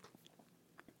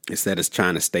 instead of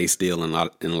trying to stay still in a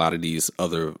lot of these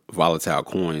other volatile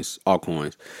coins,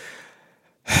 altcoins,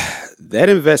 that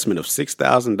investment of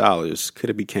 $6,000 could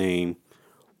have became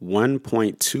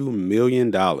 $1.2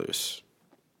 million.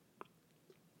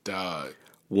 Dog.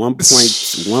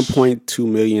 $1.2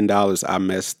 million. I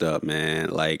messed up, man.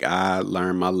 Like, I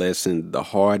learned my lesson the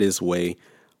hardest way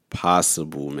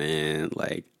possible, man.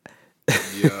 Like,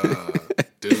 yeah,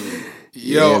 dude.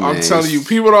 Yo, Yeah, I'm man. telling you,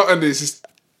 people don't understand.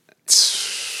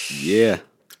 yeah.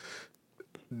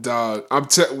 Dog,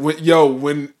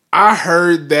 when I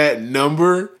heard that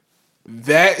number,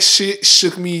 that shit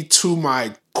shook me to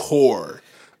my core.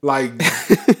 Like,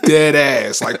 dead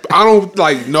ass. Like, I don't,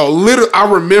 like, no, literally, I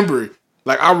remember,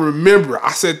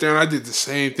 I sat there and I did the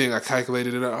same thing. I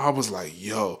calculated it up. I was like,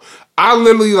 yo, I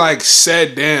literally, like,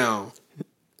 sat down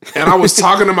and I was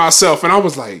talking to myself and I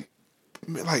was like,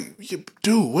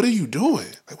 dude, what are you doing?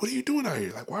 Like, what are you doing out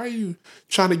here? Like, why are you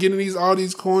trying to get in all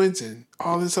these coins and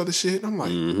all this other shit? And I'm like,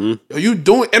 are you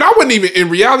doing? And I wasn't even, in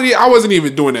reality, I wasn't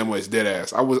even doing that much, dead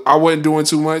ass. I wasn't doing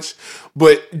too much.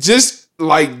 But just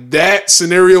like that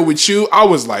scenario with you, I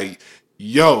was like,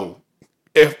 yo,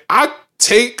 if I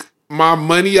take my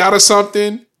money out of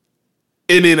something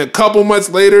and then a couple months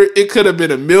later, it could have been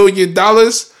 $1 million,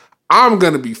 I'm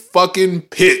going to be fucking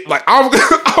pissed. Like, I'm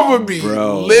going to be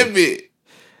livid.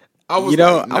 I was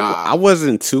like, nah. I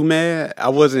wasn't too mad. I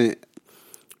wasn't,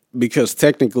 because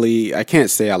technically I can't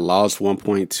say I lost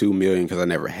 1.2 million because I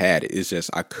never had it. It's just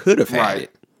I could have had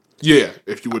it. Yeah,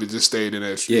 if you would have just stayed in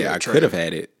that. Yeah, I could have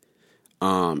had it.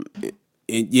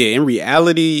 In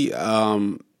reality,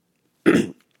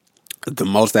 the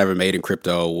most I ever made in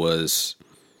crypto was,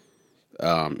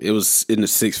 it was in the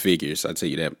six figures. I'll tell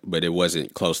you that, but it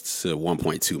wasn't close to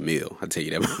 1.2 mil. I'll tell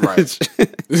you that much. Right.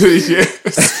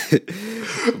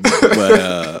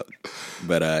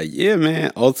 But yeah,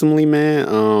 man. Ultimately,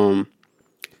 man.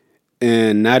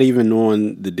 And not even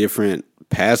knowing the different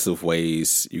passive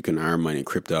ways you can earn money in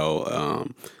crypto.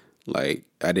 Like,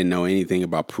 I didn't know anything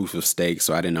about proof of stake,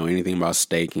 so I didn't know anything about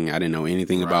staking. I didn't know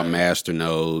anything about master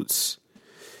nodes.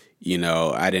 You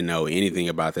know, I didn't know anything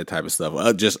about that type of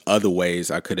stuff. Just other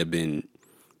ways I could have been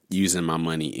using my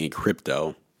money in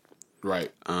crypto.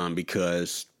 Right.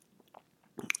 Because,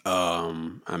 I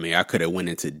mean, I could have went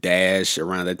into Dash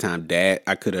around that time.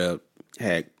 I could have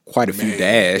had quite a few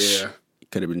Dash. Yeah.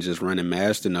 Could have been just running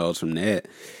master nodes from that.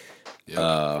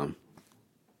 Yep.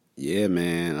 Yeah,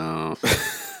 man.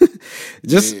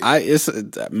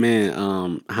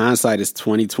 Hindsight is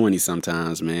 20/20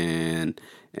 sometimes, man.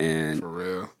 And For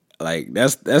real. like,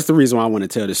 that's the reason why I want to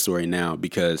tell this story now,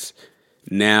 because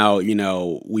now, you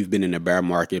know, we've been in a bear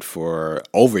market for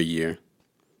over a year.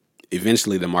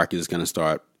 Eventually the market is going to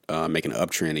start making an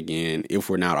uptrend again, if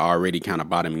we're not already kind of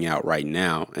bottoming out right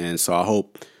now. And so I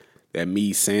hope that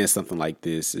me saying something like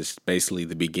this is basically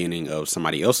the beginning of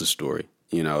somebody else's story,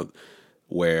 you know,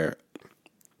 where,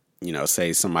 you know,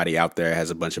 say somebody out there has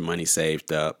a bunch of money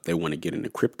saved up, they want to get into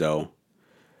crypto.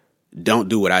 Don't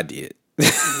do what I did.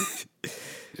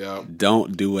 Yep.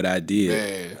 Don't do what I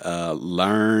did.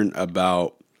 Learn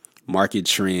about market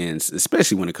trends,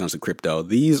 especially when it comes to crypto.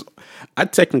 These, I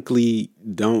technically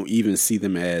don't even see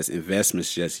them as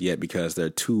investments just yet, because they're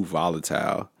too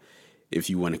volatile. If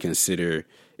you want to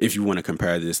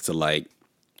compare this to like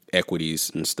equities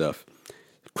and stuff,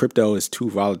 crypto is too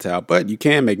volatile, but you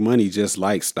can make money just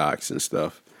like stocks and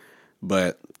stuff.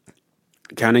 But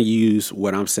kind of use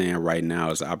what I'm saying right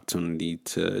now as an opportunity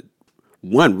to,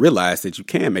 one, realize that you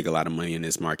can make a lot of money in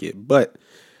this market, but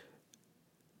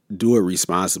do it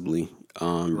responsibly.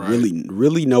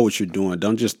 Really know what you're doing.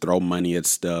 Don't just throw money at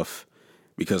stuff,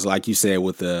 because, like you said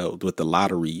with the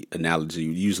lottery analogy,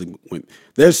 usually when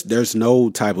there's no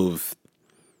type of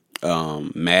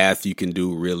math you can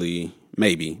do, really,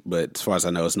 maybe, but as far as I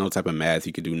know, it's no type of math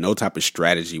you can do, no type of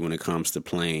strategy when it comes to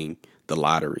playing the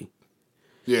lottery.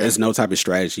 Yeah. There's no type of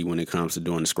strategy when it comes to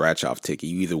doing the scratch off ticket.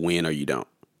 You either win or you don't.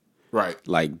 Right.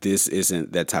 Like, this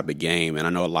isn't that type of game. And I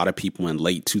know a lot of people in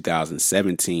late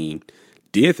 2017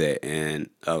 did that. And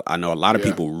I know a lot of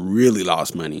people really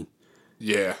lost money.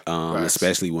 Yeah.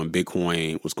 Especially when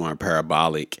Bitcoin was going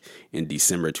parabolic in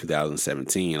December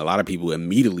 2017. A lot of people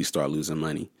immediately start losing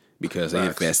money because they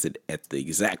invested at the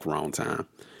exact wrong time.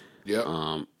 Yep.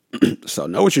 So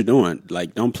know what you're doing.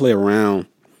 Like, don't play around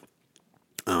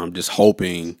just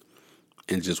hoping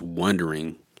and just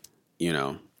wondering, you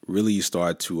know. Really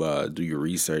start to do your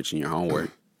research and your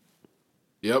homework.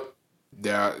 Yep.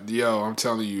 Yeah, yo, I'm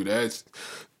telling you, that's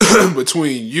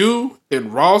between you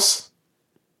and Ross,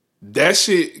 that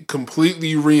shit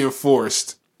completely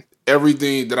reinforced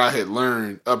everything that I had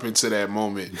learned up until that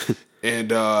moment.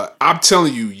 And I'm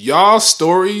telling you, y'all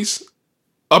stories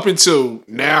up until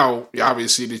now,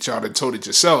 obviously that y'all done told it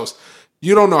yourselves,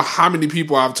 you don't know how many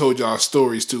people I've told y'all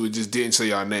stories to and just didn't say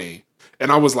y'all name.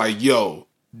 And I was like, yo,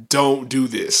 don't do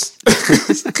this.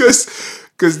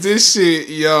 Cause this shit,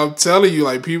 yo, I'm telling you,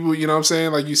 like people, you know what I'm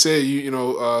saying? Like you said,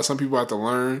 some people have to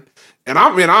learn. And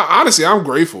honestly, I'm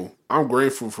grateful. I'm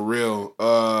grateful for real.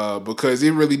 Because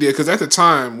it really did. Cause at the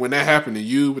time when that happened to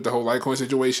you with the whole Litecoin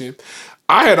situation,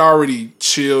 I had already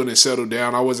chilled and settled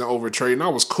down. I wasn't over trading. I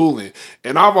was cooling.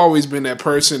 And I've always been that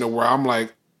person where I'm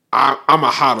like, I'm a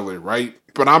hodler, right?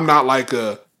 But I'm not like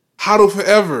a hodl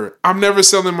forever. I'm never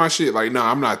selling my shit. Like, no,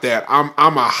 I'm not that.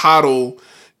 I'm a hodl,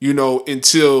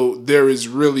 until there is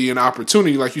really an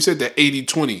opportunity. Like you said, that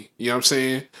 80-20. You know what I'm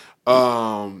saying?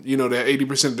 That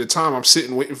 80% of the time I'm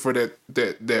sitting waiting for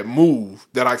that move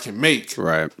that I can make.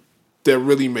 Right. That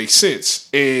really makes sense.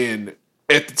 And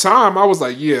at the time, I was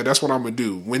like, yeah, that's what I'm going to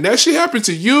do. When that shit happened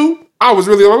to you, I was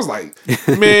like,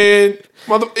 man,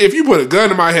 if you put a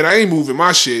gun in my head, I ain't moving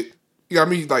my shit. You got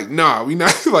me like, nah, we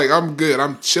not like, I'm good.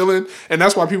 I'm chilling. And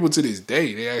that's why people to this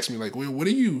day, they ask me like, well, what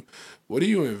do you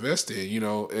invest in?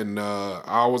 And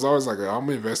I was always like, I'm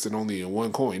investing only in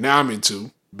one coin. Now I'm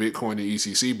into Bitcoin and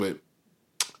ECC, but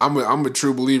I'm a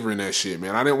true believer in that shit,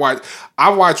 man. I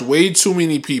watched way too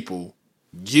many people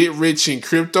get rich in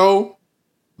crypto,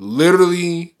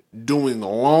 literally doing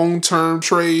long-term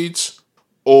trades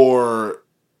or,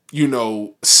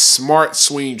 smart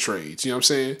swing trades. You know what I'm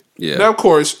saying? Yeah. Now, of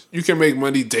course, you can make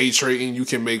money day trading. You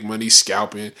can make money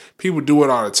scalping. People do it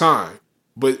all the time.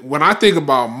 But when I think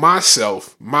about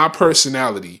myself, my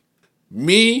personality,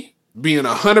 me being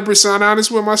 100%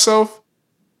 honest with myself,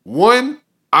 one,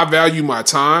 I value my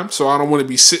time. So I don't want to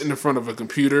be sitting in front of a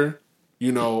computer,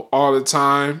 all the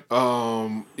time.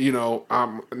 I'm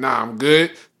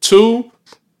good. Two,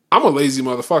 I'm a lazy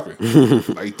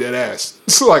motherfucker. Like dead ass.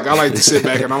 So like I like to sit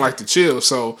back and I like to chill.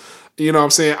 So, you know what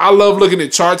I'm saying? I love looking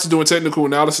at charts and doing technical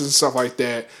analysis and stuff like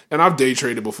that. And I've day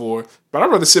traded before, but I'd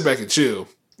rather sit back and chill.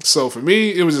 So for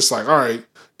me, it was just like, all right,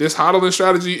 this hodling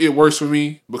strategy, it works for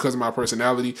me because of my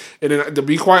personality. And then to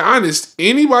be quite honest,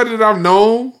 anybody that I've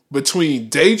known between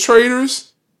day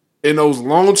traders and those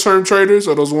long-term traders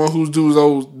or those one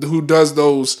who does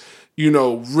those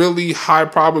really high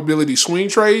probability swing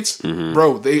trades,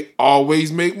 bro, they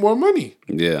always make more money.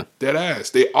 Yeah. Dead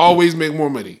ass. They always make more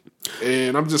money.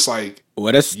 And I'm just like,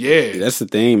 well, that's the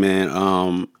thing,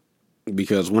 man.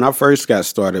 Because when I first got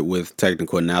started with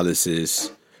technical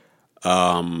analysis,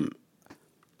 man,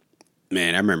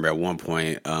 I remember at one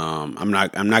point, I'm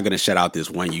not gonna shout out this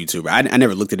one YouTuber. I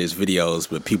never looked at his videos,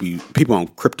 but people on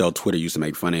crypto Twitter used to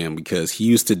make fun of him because he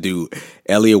used to do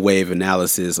Elliott wave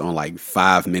analysis on like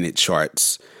 5-minute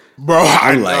charts. Bro,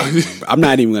 I'm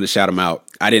not even gonna shout him out.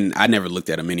 I never looked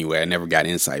at him anyway. I never got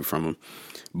insight from him.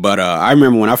 But I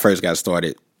remember when I first got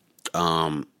started,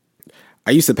 I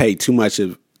used to pay too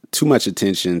much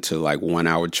attention to like 1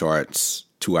 hour charts,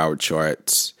 2 hour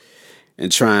charts, and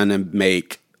trying to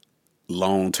make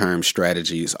long-term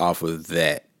strategies off of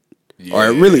that. Yeah.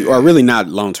 Or really not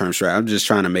long-term strategy. I'm just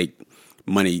trying to make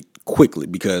money quickly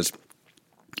because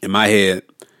in my head,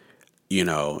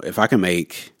 if I can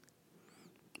make,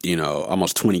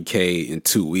 almost 20K in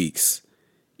 2 weeks,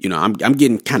 I'm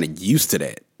getting kind of used to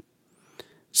that.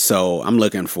 So I'm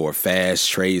looking for fast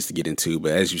trades to get into.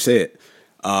 But as you said,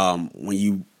 when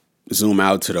you zoom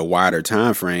out to the wider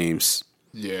time frames,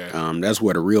 that's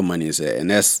where the real money is at. And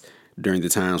that's during the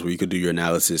times where you could do your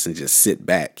analysis and just sit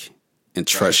back and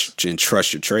trust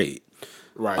your trade.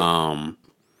 Right.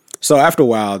 So after a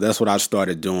while, that's what I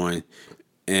started doing.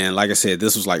 And like I said,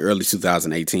 this was like early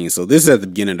 2018. So this is at the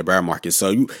beginning of the bear market.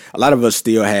 So a lot of us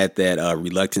still had that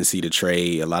reluctancy to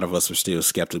trade. A lot of us were still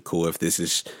skeptical if this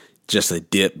is just a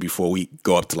dip before we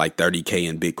go up to like 30K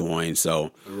in Bitcoin.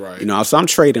 So, so I'm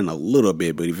trading a little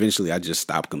bit, but eventually I just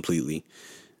stopped completely.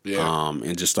 Yeah.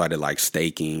 And just started like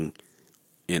staking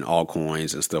in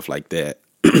altcoins and stuff like that.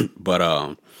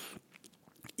 But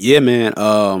yeah,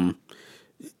 man,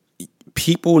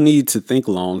 people need to think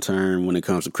long term when it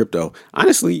comes to crypto.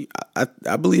 Honestly,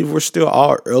 I believe we're still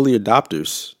all early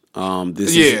adopters.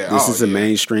 This isn't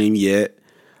mainstream yet.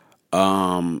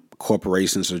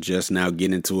 Corporations are just now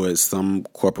getting into it. Some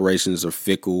corporations are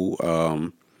fickle.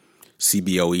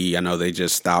 CBOE, I know they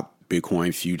just stopped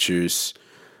Bitcoin futures.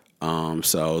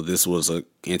 So this was an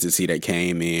entity that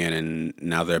came in and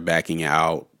now they're backing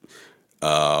out.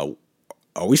 Are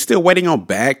we still waiting on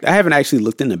BACT? I haven't actually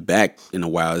looked into BACT in a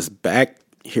while. Is BACT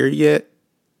here yet?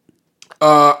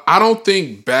 I don't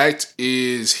think BACT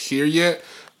is here yet.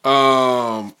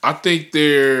 I think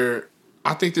they're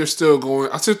still going.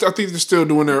 I think they're still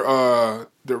doing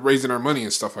they're raising their money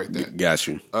and stuff like that. Got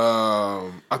you. I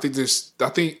think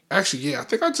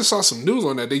I just saw some news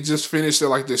on that. They just finished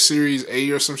their Series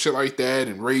A or some shit like that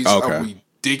and raised a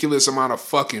ridiculous amount of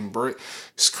fucking bread.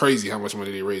 It's crazy how much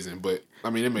money they're raising, but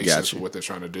I mean, it makes sense for what they're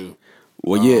trying to do.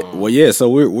 Well, yeah. So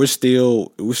we're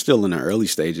still in the early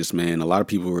stages, man. A lot of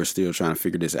people are still trying to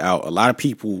figure this out. A lot of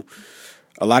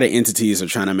entities are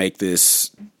trying to make this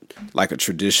like a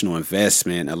traditional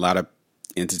investment. A lot of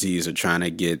entities are trying to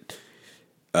get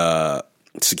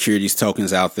securities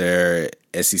tokens out there,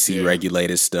 SEC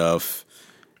regulated stuff,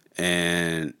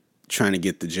 and trying to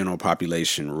get the general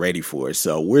population ready for it.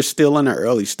 So we're still in the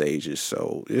early stages.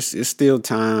 So it's still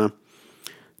time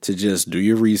to just do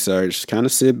your research, kind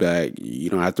of sit back. You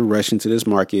don't have to rush into this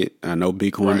market. I know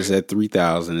Bitcoin is at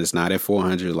 3,000. It's not at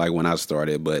 400 like when I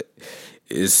started, but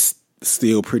it's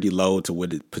still pretty low to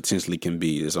what it potentially can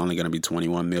be. There's only going to be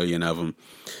 21 million of them.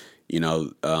 We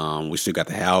still got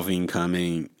the halving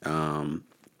coming.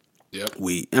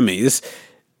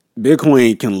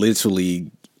 Bitcoin can literally,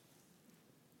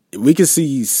 we can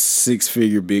see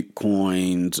 6-figure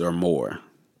Bitcoins or more.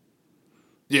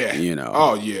 Yeah.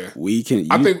 Oh yeah. We can.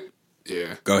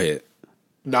 Yeah. Go ahead.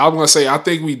 No, I was gonna say I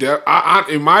think we.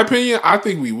 In my opinion, I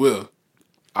think we will.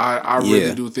 I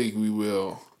really do think we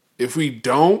will. If we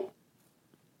don't,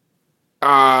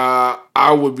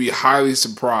 I would be highly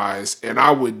surprised, and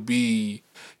it would be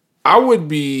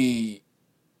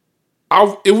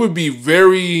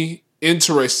very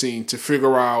interesting to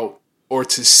figure out or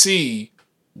to see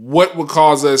what would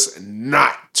cause us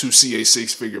not to see a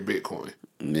 6-figure Bitcoin.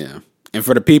 Yeah. And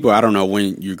for the people, I don't know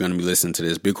when you're going to be listening to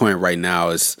this, Bitcoin right now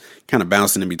is kind of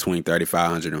bouncing in between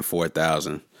 3,500 and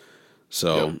 4,000.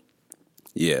 So,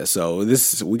 so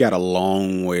we got a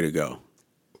long way to go.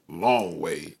 Long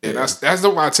way. And that's the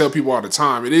way I tell people all the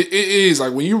time. It is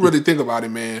like when you really think about it,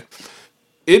 man,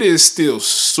 it is still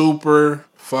super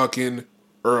fucking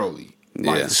early.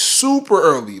 Like super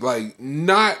early. Like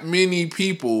not many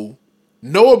people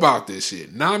know about this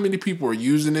shit. Not many people are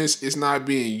using this. It's not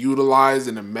being utilized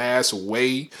in a mass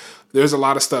way. There's a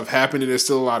lot of stuff happening. There's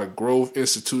still a lot of growth.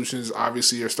 Institutions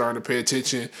obviously are starting to pay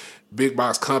attention. Big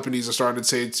box companies are starting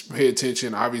to pay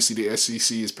attention. Obviously, the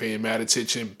SEC is paying mad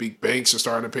attention. Big banks are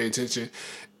starting to pay attention.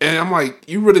 And I'm like,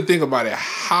 you really think about it,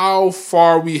 how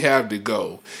far we have to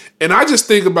go. And I just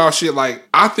think about shit like,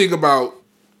 I think about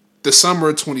the summer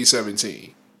of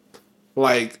 2017.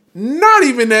 Like, not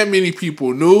even that many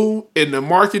people knew, and the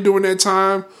market during that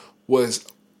time was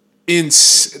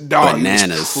bananas. It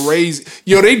was crazy.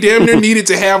 They damn near needed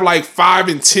to have like 5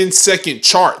 and 10 second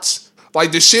charts.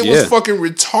 Like the shit was fucking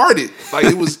retarded. Like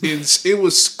it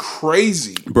was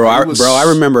crazy. Bro, I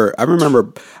remember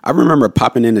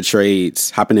hopping into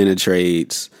trades,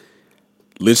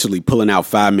 literally pulling out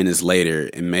 5 minutes later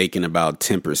and making about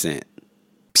 10%.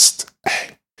 Psst, hey.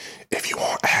 If you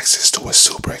want access to a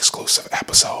super exclusive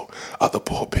episode of the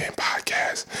Bullpen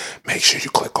Podcast, make sure you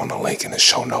click on the link in the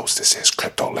show notes that says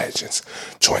Crypto Legends.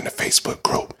 Join the Facebook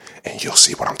group, and you'll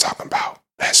see what I'm talking about.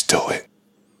 Let's do it.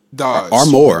 Or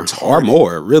more,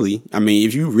 really. I mean,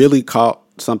 if you really caught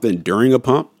something during a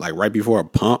pump, like right before a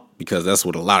pump, because that's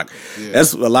what a lot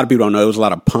of people don't know. There's a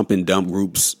lot of pump and dump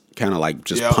groups, kind of like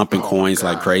just pumping coins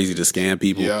like crazy to scam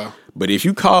people. Yeah. But if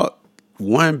you caught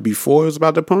one before it was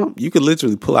about to pump, you could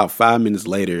literally pull out 5 minutes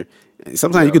later.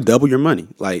 Sometimes you could double your money.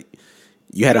 Like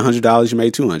you had $100, you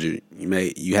made $200.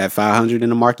 You had $500 in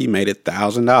the market, you made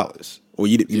 $1,000. Or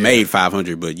you made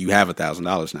 $500, but you have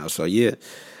 $1,000 now. So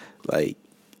like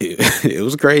it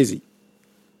was crazy.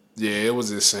 Yeah, it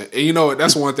was insane. And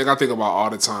that's one thing I think about all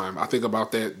the time. I think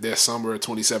about that summer of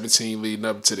 2017 leading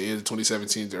up to the end of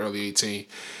 2017 to early 18.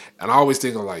 And I always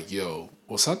think of like, yo,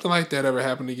 will something like that ever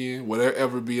happen again? Will there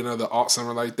ever be another alt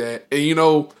summer like that?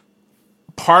 And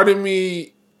part of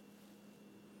me,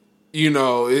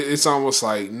 it's almost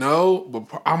like no,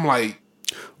 but I'm like,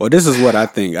 well, this is what I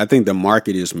think. I think the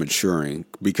market is maturing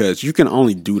because you can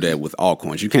only do that with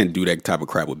altcoins. You can't do that type of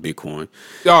crap with Bitcoin.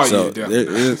 Oh, so yeah,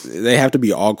 definitely. They have to be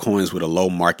altcoins with a low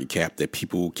market cap that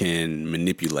people can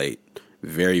manipulate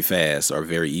very fast or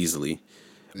very easily.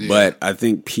 Yeah. But I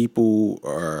think people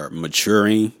are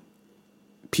maturing.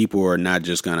 People are not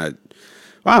just gonna.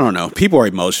 I don't know. People are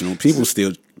emotional.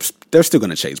 They're still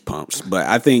gonna chase pumps. But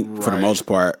I think for the most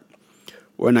part,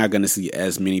 we're not gonna see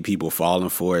as many people falling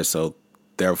for it. So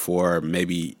therefore,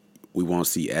 maybe we won't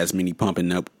see as many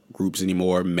pumping up groups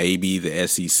anymore. Maybe the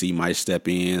SEC might step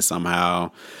in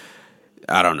somehow.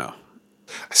 I don't know.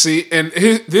 See, and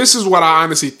this is what I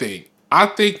honestly think. I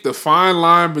think the fine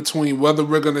line between whether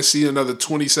we're going to see another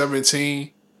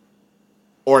 2017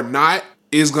 or not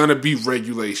is going to be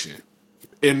regulation.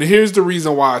 And here's the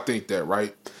reason why I think that,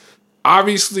 right?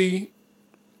 Obviously,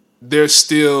 there's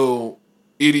still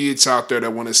idiots out there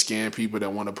that want to scam people,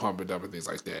 that want to pump it up and things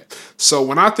like that. So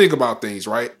when I think about things,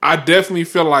 right, I definitely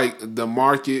feel like the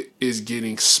market is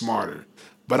getting smarter.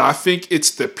 But I think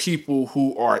it's the people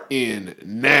who are in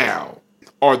now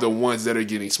are the ones that are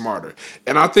getting smarter.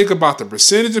 And I think about the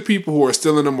percentage of people who are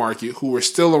still in the market, who are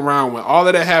still around when all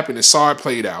of that happened and saw it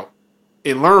played out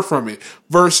and learned from it,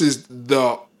 versus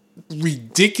the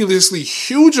ridiculously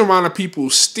huge amount of people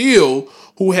still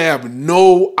who have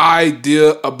no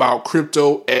idea about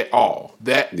crypto at all.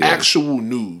 That actual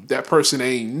noob. That person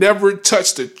ain't never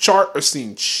touched a chart or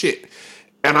seen shit.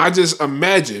 And I just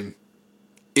imagine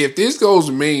if this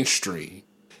goes mainstream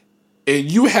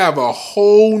and you have a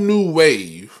whole new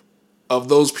wave of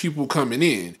those people coming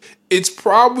in, it's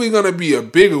probably going to be a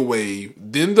bigger wave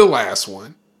than the last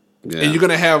one. Yeah. And you're going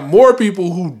to have more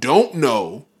people who don't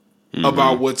know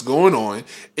about what's going on.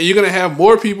 And you're going to have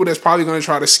more people that's probably going to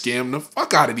try to scam the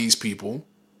fuck out of these people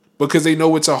because they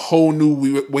know it's a whole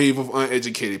new wave of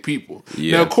uneducated people.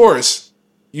 Yeah. Now, of course,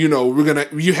 you know,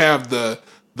 you have the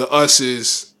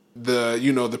us's,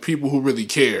 the people who really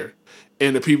care,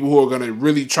 and the people who are going to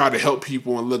really try to help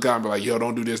people and look out and be like, yo,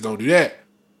 don't do this, don't do that.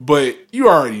 But you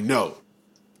already know.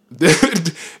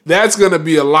 That's going to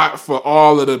be a lot for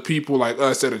all of the people like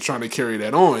us that are trying to carry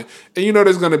that on. And you know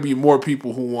there's going to be more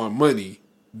people who want money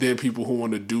than people who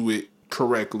want to do it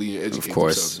correctly and educate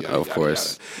themselves. Of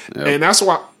course. Yep. And that's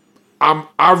why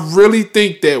I really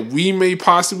think that we may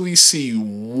possibly see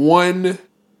one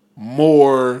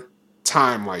more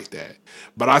time like that.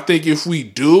 But I think if we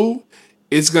do,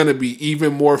 it's going to be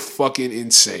even more fucking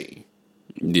insane.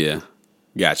 Yeah.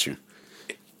 Got you.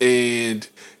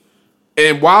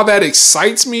 And while that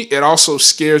excites me, it also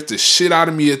scares the shit out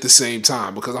of me at the same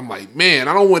time because I'm like, man,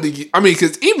 I don't want to get. I mean,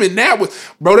 because even that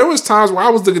was, bro, there was times where I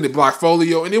was looking at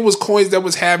Blockfolio and it was coins that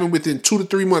was having within 2 to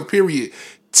 3 month period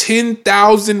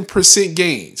 10,000%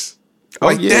 gains.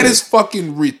 Like that is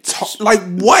fucking retarded. Like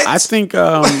what? I think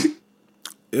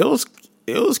it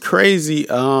was crazy.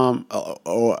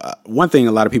 One thing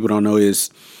a lot of people don't know is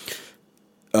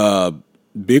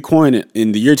Bitcoin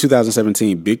in the year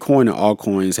 2017, Bitcoin and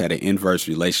altcoins had an inverse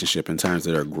relationship in terms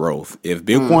of their growth. If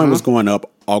Bitcoin was going up,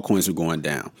 altcoins were going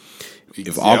down.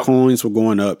 If altcoins were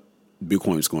going up,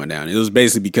 Bitcoin was going down. It was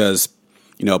basically because,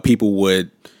 you know, people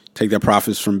would take their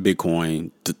profits from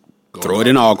Bitcoin, throw it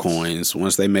in altcoins.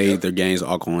 Once they made their gains,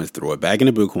 altcoins, throw it back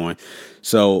into Bitcoin.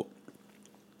 So,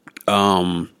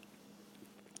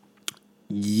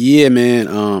 yeah, man.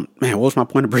 Man, what was my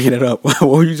point of bringing it up? What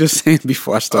were you just saying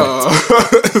before I started?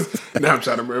 Now I'm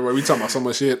trying to remember. We talking about so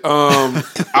much shit.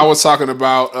 I was talking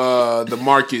about the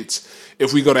markets.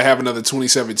 If we go to have another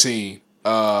 2017,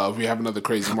 if we have another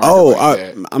crazy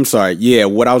market. I'm sorry. Yeah,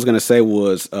 what I was gonna say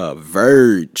was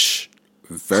Verge.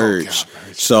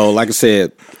 So, like I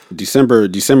said, December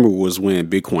was when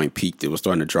Bitcoin peaked. It was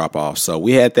starting to drop off. So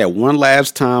we had that one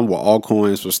last time where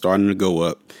altcoins were starting to go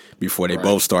up before they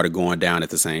both started going down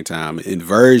at the same time. And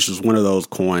Verge was one of those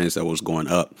coins that was going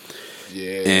up.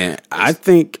 Yeah. And I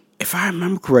think, if I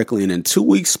remember correctly, in a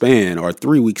 2-week span or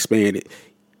 3-week span,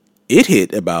 it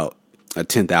hit about a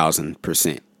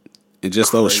 10,000% in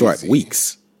just those short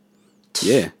weeks.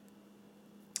 Yeah.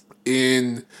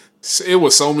 And it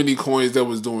was so many coins that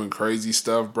was doing crazy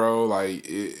stuff, bro. Like,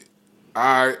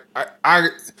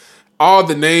 all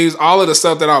the names, all of the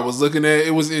stuff that I was looking at,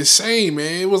 it was insane,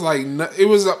 man. It was like,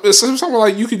 it's something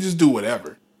like you could just do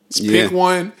whatever. Just pick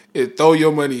one and throw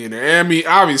your money in there. I mean,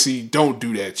 obviously, don't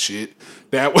do that shit.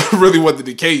 That really wasn't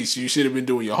the case. You should have been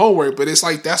doing your homework. But it's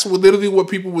like, that's literally what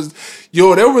people was.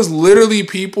 Yo, there was literally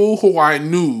people who I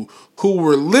knew who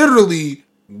were literally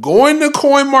going to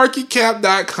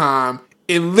CoinMarketCap.com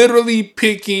and literally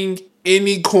picking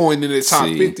any coin in the top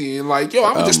 50 and like, yo,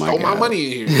 I'm gonna just throw my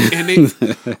money in here.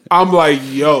 And I'm like,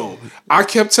 yo, I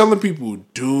kept telling people,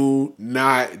 do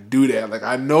not do that. Like,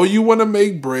 I know you want to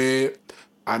make bread.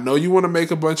 I know you want to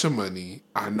make a bunch of money.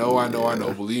 I know.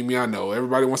 Believe me, I know.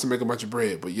 Everybody wants to make a bunch of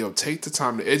bread. But yo, take the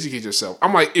time to educate yourself.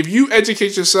 I'm like, if you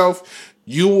educate yourself,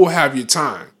 you will have your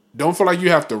time. Don't feel like you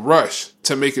have to rush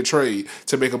to make a trade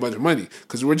to make a bunch of money.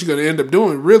 Because what you're going to end up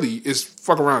doing really is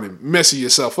fuck around and messing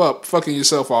yourself up, fucking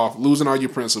yourself off, losing all your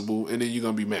principal, and then you're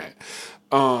going to be mad.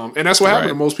 And that's what happened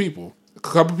to most people. A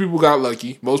couple people got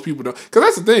lucky. Most people don't. Because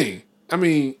that's the thing. I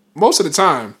mean, most of the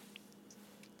time,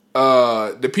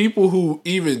 the people who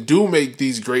even do make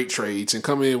these great trades and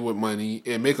come in with money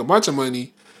and make a bunch of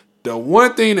money, the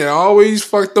one thing that always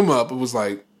fucked them up, it was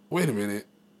like, wait a minute.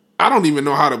 I don't even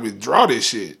know how to withdraw this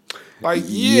shit. Like,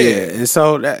 yeah. And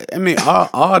so,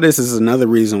 all this is another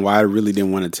reason why I really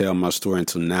didn't want to tell my story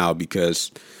until now,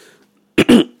 because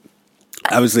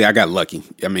obviously I got lucky.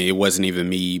 I mean, it wasn't even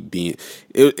me being,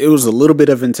 it was a little bit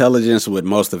of intelligence, but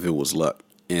most of it was luck.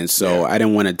 And so I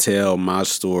didn't want to tell my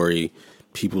story,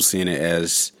 people seeing it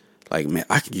as like, man,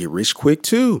 I could get rich quick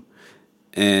too.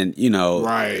 And,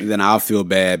 then I'll feel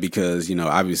bad because,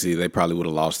 obviously they probably would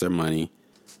have lost their money.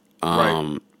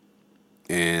 And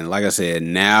like I said,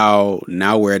 now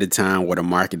we're at a time where the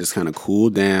market has kind of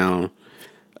cooled down.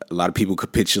 A lot of people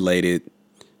capitulated.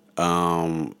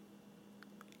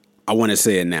 I want to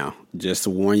say it now, just to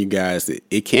warn you guys that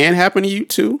it can happen to you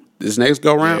too, this next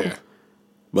go round. Yeah.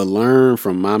 But learn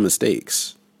from my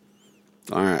mistakes.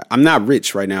 All right. I'm not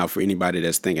rich right now for anybody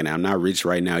that's thinking that. I'm not rich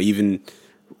right now. Even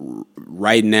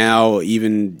right now,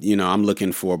 I'm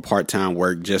looking for part-time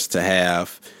work just to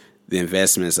have the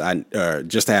investments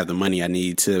just to have the money I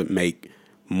need to make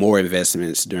more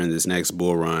investments during this next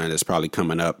bull run that's probably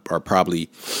coming up, or probably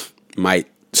might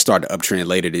start the uptrend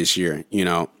later this year,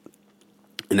 And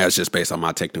that's just based on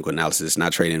my technical analysis,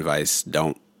 not trading advice.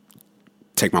 Don't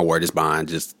take my word as bond.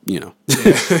 Just but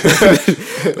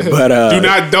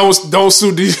don't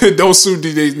sue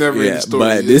DJ's never ending story.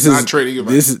 But this is not trading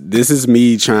advice. This is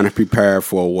me trying to prepare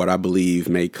for what I believe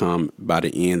may come by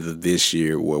the end of this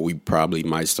year, where we probably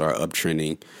might start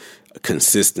uptrending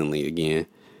consistently again.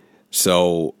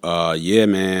 So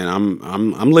man,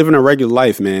 I'm living a regular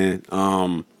life, man.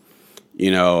 I'm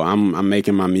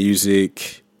making my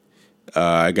music.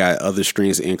 I got other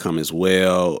streams of income as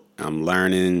well. I'm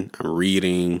learning, I'm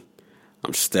reading,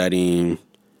 I'm studying.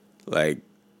 Like,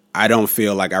 I don't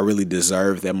feel like I really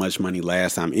deserved that much money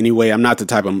last time. Anyway, I'm not the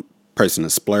type of person to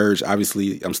splurge.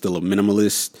 Obviously, I'm still a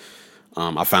minimalist.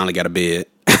 I finally got a bed,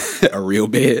 a real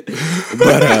bed.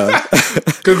 But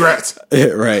congrats.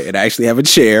 Right. And I actually have a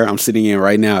chair I'm sitting in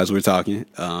right now as we're talking,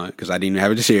 because I didn't even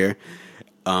have a chair.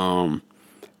 But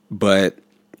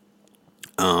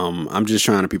I'm just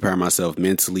trying to prepare myself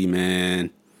mentally, man.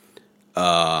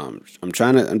 I'm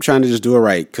trying to just do it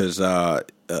right, because a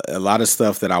lot of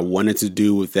stuff that I wanted to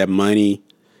do with that money,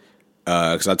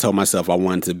 because I told myself I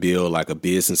wanted to build like a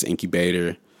business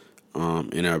incubator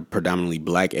in a predominantly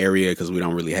black area, because we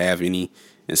don't really have any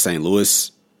in St.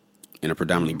 Louis, in a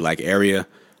predominantly black area.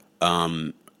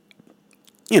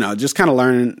 Just kind of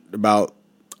learning about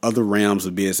other realms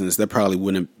of business that probably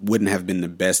wouldn't have been the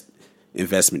best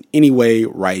investment anyway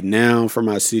right now for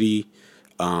my city,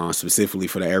 specifically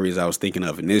for the areas I was thinking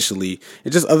of initially,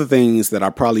 and just other things that I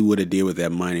probably would have did with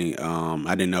that money.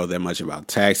 I didn't know that much about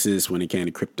taxes when it came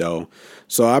to crypto,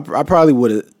 so I probably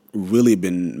would have really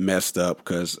been messed up,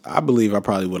 because I believe I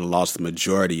probably would have lost the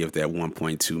majority of that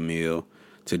 1.2 mil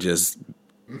to just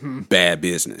bad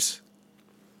business.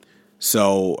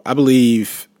 So I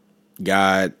believe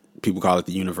God, people call it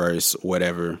the universe,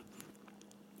 whatever.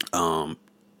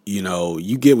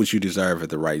 You get what you deserve at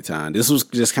the right time. This was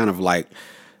just kind of like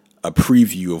a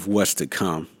preview of what's to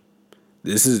come.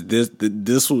 This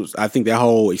was, I think that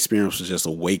whole experience was just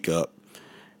a wake up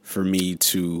for me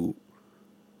to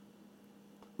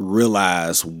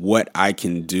realize what I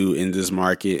can do in this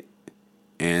market,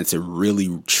 and to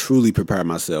really truly prepare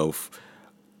myself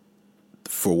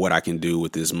for what I can do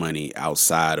with this money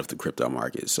outside of the crypto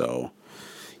market. So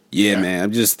man,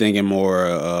 I'm just thinking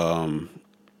more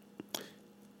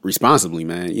responsibly,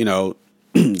 man.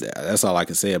 That's all I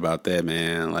can say about that,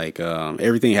 man. Like,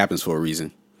 everything happens for a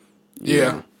reason.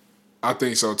 Yeah, I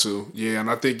think so too. Yeah, and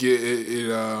I think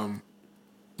that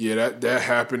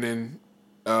happening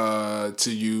to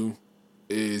you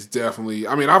is definitely.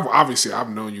 I mean, I've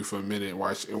known you for a minute,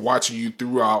 watching you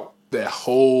throughout that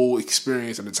whole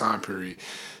experience and the time period.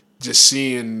 Just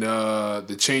seeing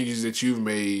the changes that you've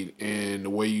made, and the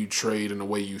way you trade, and the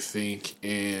way you think,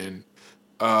 and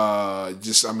how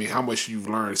much you've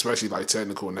learned, especially like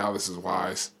technical analysis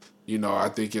wise. I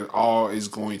think it all is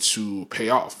going to pay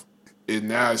off. And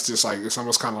now it's just like, it's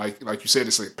almost kind of like you said,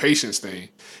 it's like a patience thing,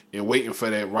 and waiting for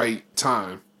that right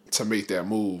time to make that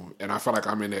move. And I feel like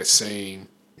I'm in that same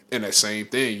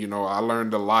thing. I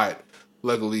learned a lot,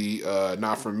 luckily,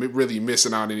 not from really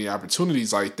missing out on any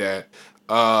opportunities like that,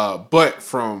 but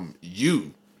from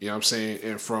you know what I'm saying,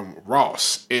 and from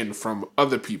Ross, and from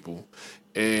other people,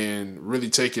 and really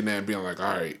taking that and being like,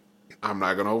 all right, I'm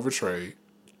not going to overtrade.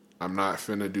 I'm not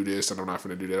finna do this, and I'm not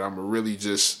finna do that. I'm going to really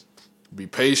just be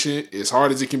patient, as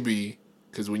hard as it can be,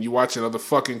 because when you're watching other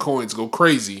fucking coins go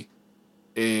crazy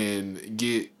and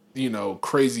get,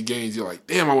 crazy gains, you're like,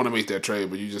 damn, I want to make that trade,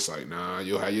 but you're just like, nah,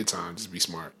 you'll have your time. Just be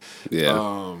smart.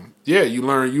 Yeah. You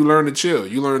learn to chill.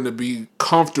 You learn to be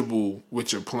comfortable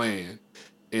with your plan.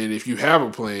 And if you have a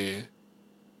plan,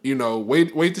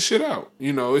 wait the shit out.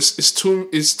 It's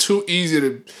too easy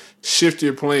to shift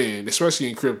your plan, especially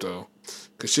in crypto,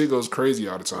 because shit goes crazy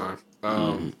all the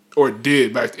time. Or it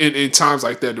did back in times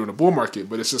like that during the bull market.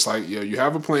 But it's just like, you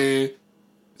have a plan,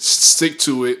 stick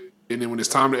to it, and then when it's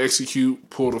time to execute,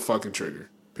 pull the fucking trigger.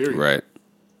 Period. Right.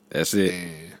 That's it.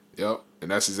 And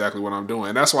that's exactly what I'm doing.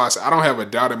 And that's why I say I don't have a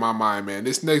doubt in my mind, man.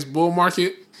 This next bull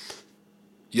market,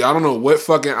 y'all don't know what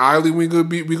fucking island we gonna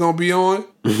be on.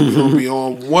 We gonna be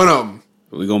on one of them.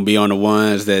 We're gonna be on the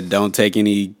ones that don't take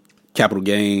any capital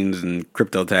gains and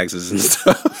crypto taxes and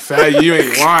stuff. Fat, you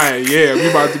ain't lying. Yeah, we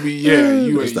about to be. Yeah,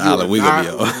 you ain't. The island we gonna be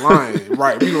on. Lying.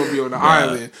 Right, we gonna be on the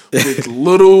island with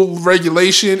little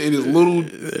regulation and as little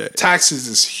taxes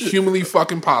as humanly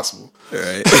fucking possible.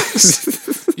 Right.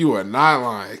 You are not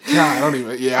lying. God, I don't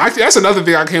even. Yeah, that's another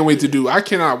thing I can't wait to do.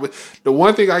 The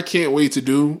one thing I can't wait to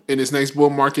do in this next bull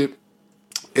market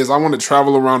is I want to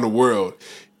travel around the world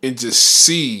and just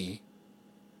see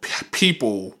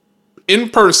people in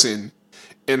person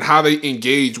and how they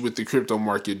engage with the crypto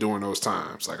market during those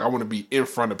times. Like, I want to be in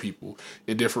front of people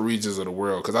in different regions of the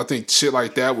world, because I think shit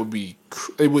like that would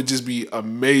just be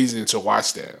amazing to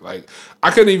watch that. Like, I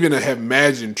couldn't even have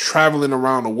imagined traveling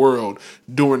around the world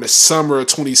during the summer of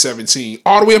 2017,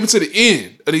 all the way up until the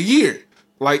end of the year.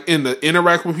 Like,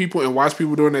 interact with people and watch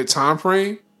people during that time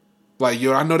frame. Like,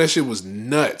 I know that shit was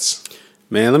nuts.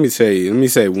 Man, let me say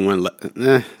one.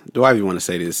 Do I even want to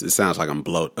say this? It sounds like I'm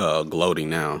gloating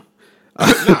now.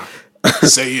 Nah,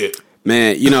 say it.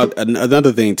 Man,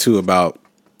 another thing too about,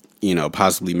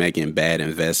 possibly making bad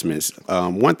investments.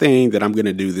 One thing that I'm going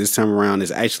to do this time around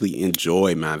is actually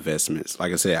enjoy my investments.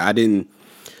 Like I said, I didn't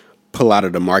pull out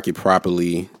of the market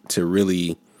properly to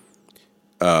really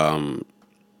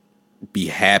be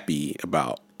happy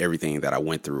about everything that I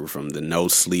went through, from the no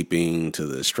sleeping to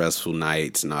the stressful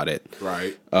nights and all that.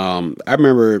 Right. I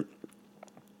remember,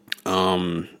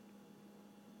 I'm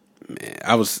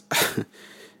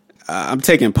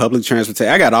taking public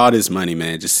transportation. I got all this money,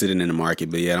 man, just sitting in the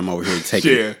market, but I'm over here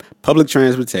taking public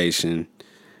transportation.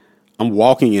 I'm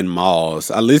walking in malls.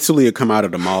 I literally have come out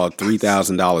of the mall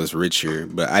 $3,000 richer,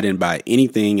 but I didn't buy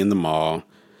anything in the mall.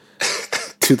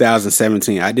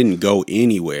 2017, I didn't go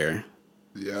anywhere.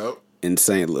 Yep. In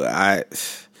St. Louis, I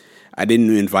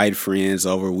didn't invite friends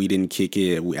over. We didn't kick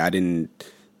it. I didn't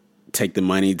take the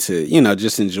money to,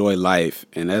 just enjoy life.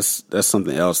 And that's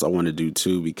something else I want to do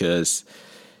too, because,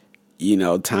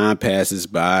 time passes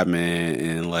by, man.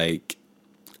 And like,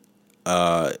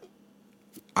 I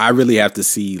really have to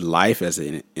see life as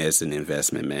an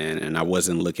investment, man. And I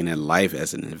wasn't looking at life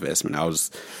as an investment. I was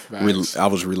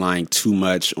relying too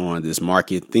much on this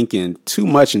market, thinking too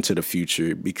much into the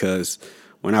future, because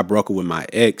when I broke up with my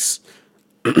ex,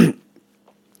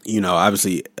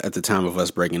 obviously at the time of us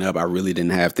breaking up, I really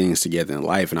didn't have things together in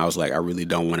life. And I was like, I really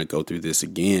don't want to go through this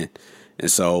again.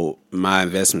 And so my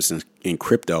investments in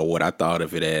crypto, what I thought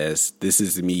of it as, this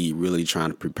is me really trying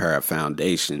to prepare a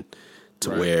foundation to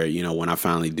where, when I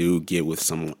finally do get with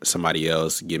somebody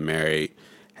else, get married,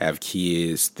 have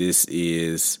kids, this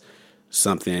is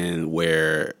something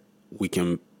where we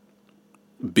can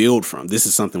build from. This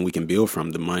is something we can build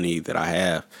from, the money that I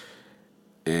have.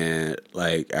 And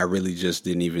like, I really just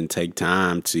didn't even take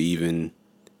time to even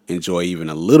enjoy even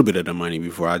a little bit of the money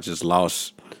before I just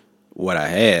lost what I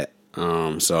had.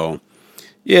 So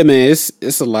yeah, man,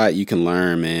 it's a lot you can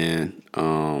learn, man.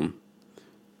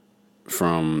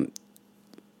 From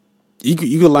you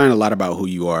can learn a lot about who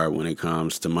you are when it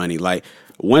comes to money. Like,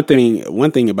 one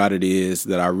thing about it is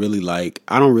that I really like,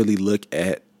 I don't really look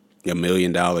at $1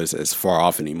 million as far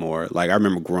off anymore. Like, I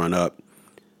remember growing up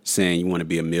saying you want to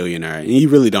be a millionaire, and you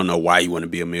really don't know why you want to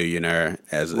be a millionaire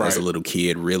as a little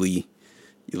kid. Really,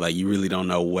 like, you really don't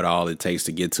know what all it takes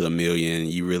to get to $1 million.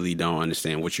 You really don't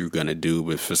understand what you're gonna do,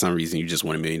 but for some reason you just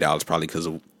want $1 million, probably because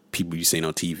of people you've seen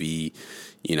on TV,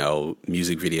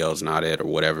 music videos and all that or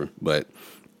whatever. But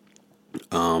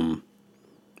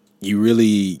you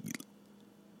really,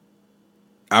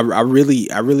 I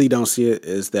really don't see it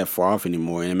as that far off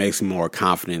anymore, and it makes me more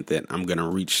confident that I'm gonna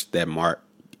reach that mark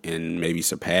and maybe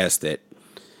surpass that,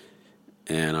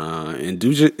 and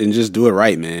just do it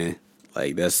right, man.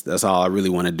 Like, that's all I really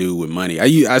want to do with money.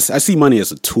 I see money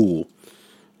as a tool,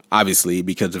 obviously,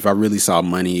 because if I really saw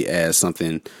money as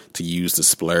something to use to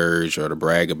splurge or to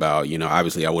brag about,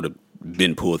 obviously I would have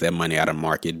been pulled that money out of the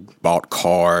market, bought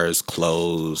cars,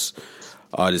 clothes,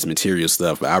 all this material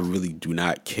stuff. But I really do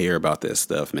not care about that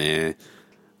stuff, man.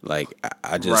 Like,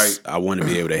 I want to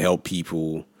be able to help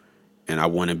people, and I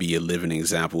want to be a living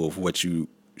example of what you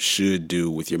should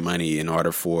do with your money in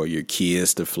order for your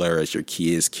kids to flourish, your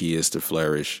kids' kids to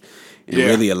flourish, and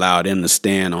really allow them to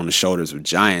stand on the shoulders of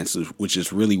giants, which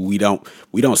is really we don't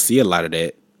see a lot of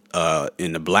that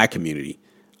in the Black community.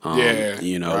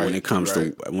 You know, when it comes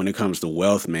to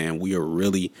wealth, man, we are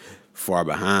really far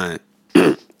behind.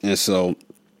 And so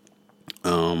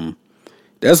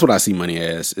that's what I see money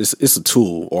as. It's a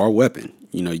tool or a weapon.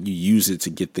 You know, you use it to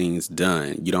get things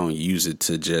done. You don't use it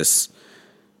to just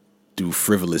do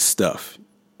frivolous stuff,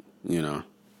 you know?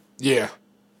 Yeah,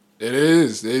 it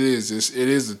is. It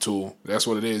is a tool. That's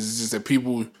what it is. It's just that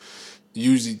people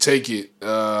usually take it,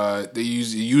 they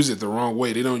usually use it the wrong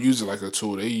way. They don't use it like a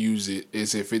tool. They use it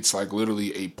as if it's like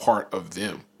literally a part of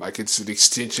them. Like it's an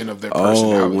extension of their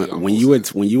personality.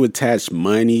 When you attach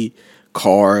money,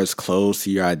 cars, clothes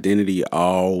to your identity,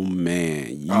 oh man,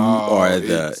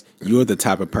 you're the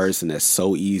type of person that's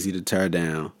so easy to tear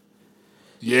down.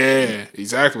 Yeah,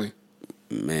 exactly.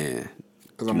 Man,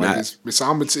 because I'm like,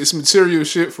 it's material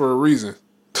shit for a reason.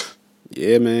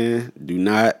 Yeah, man. Do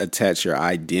not attach your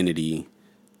identity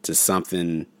to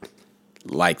something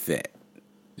like that.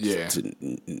 Yeah.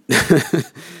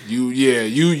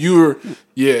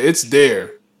 It's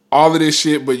there. All of this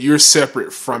shit, but you're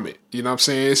separate from it. You know what I'm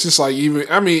saying? It's just like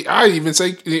I even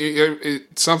say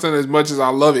something as much as I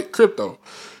love it. Crypto.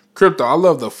 I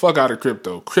love the fuck out of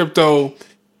crypto. Crypto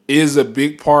is a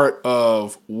big part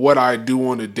of what I do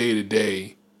on a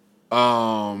day-to-day.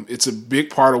 It's a big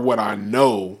part of what I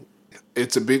know.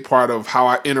 It's a big part of how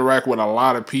I interact with a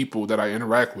lot of people that I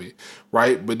interact with,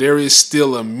 right? But there is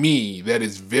still a me that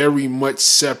is very much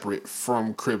separate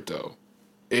from crypto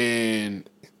and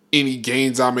any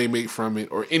gains I may make from it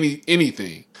or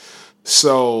anything.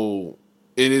 So,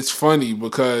 and it's funny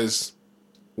because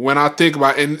when I think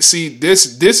about, and see, this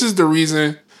is the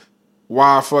reason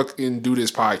why I fucking do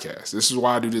this podcast. This is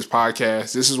why I do this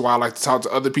podcast. This is why I like to talk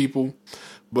to other people,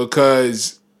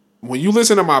 because when you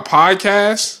listen to my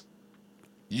podcast,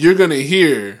 you're going to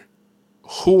hear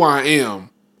who I am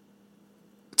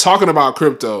talking about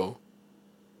crypto,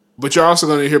 but you're also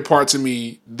going to hear parts of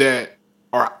me that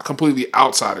are completely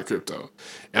outside of crypto.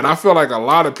 And I feel like a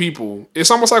lot of people,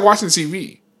 it's almost like watching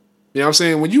TV. You know what I'm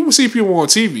saying? When you see people on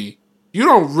TV,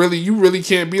 you really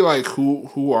can't be like,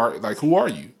 who are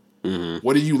you? Mm-hmm.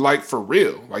 What are you like for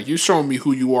real? Like, you're showing me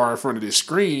who you are in front of this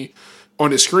screen, on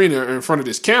the screen or in front of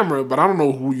this camera, but I don't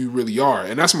know who you really are.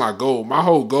 And that's my goal. My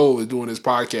whole goal of doing this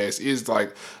podcast is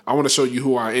like, I want to show you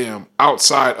who I am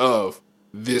outside of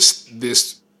this,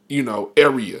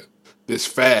 area, this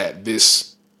fad,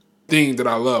 this thing that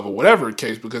I love, or whatever the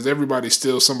case, because everybody's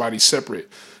still somebody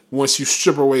separate once you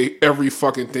strip away every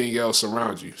fucking thing else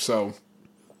around you. So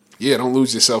yeah, don't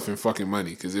lose yourself in fucking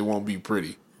money, because it won't be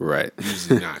pretty. Right.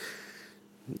 Usually not.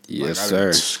 Yes,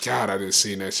 sir. God, I didn't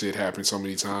see that shit happen so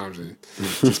many times, and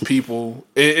just people.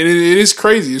 And it is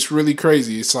crazy. It's really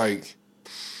crazy. It's like,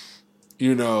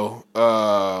 man,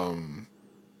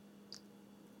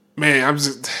 I'm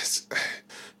just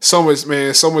so much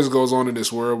goes on in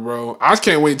this world, bro. I just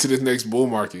can't wait until this next bull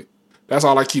market. That's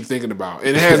all I keep thinking about,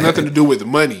 and it has nothing to do with the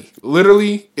money.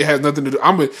 Literally, it has nothing to do.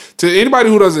 To anybody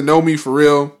who doesn't know me for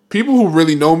real, people who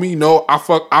really know me know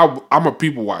I'm a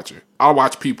people watcher. I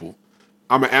watch people.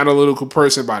 I'm an analytical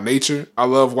person by nature. I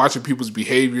love watching people's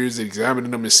behaviors,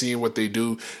 examining them and seeing what they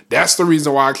do. That's the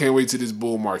reason why I can't wait to this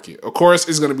bull market. Of course,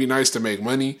 it's going to be nice to make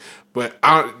money, but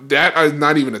that is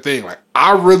not even a thing. Like,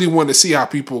 I really want to see how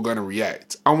people are going to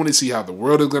react. I want to see how the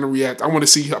world is going to react. I want to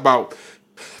see about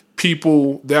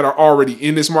people that are already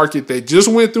in this market that just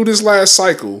went through this last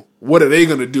cycle. What are they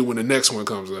going to do when the next one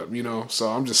comes up, So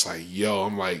I'm just like,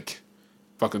 I'm like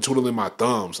fucking twiddling my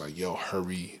thumbs. Like,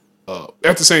 hurry up.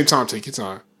 At the same time, take your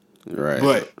time. Right.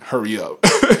 But hurry up.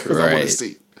 Because I want to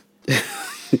see.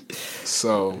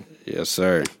 So. Yes,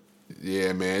 sir.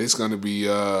 Yeah, man. It's going to be,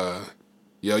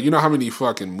 you know how many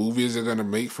fucking movies they're going to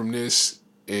make from this?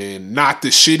 And not the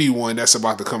shitty one that's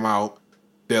about to come out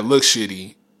that looks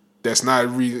shitty. That's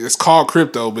not really, it's called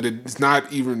crypto, but it's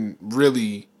not even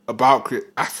really about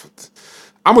crypto.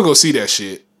 I'm going to go see that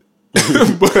shit.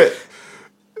 But.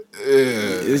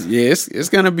 It's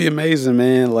gonna be amazing,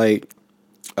 man. Like,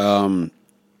 my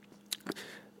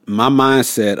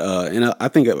mindset, and I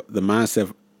think the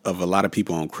mindset of a lot of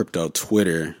people on crypto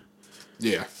Twitter,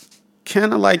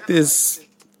 kind of like this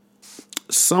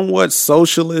somewhat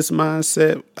socialist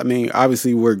mindset. I mean,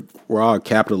 obviously we're all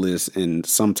capitalists in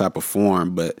some type of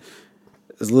form, but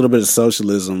there's a little bit of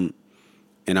socialism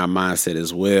in our mindset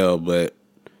as well. But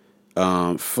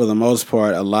for the most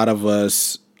part, a lot of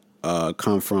us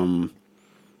come from,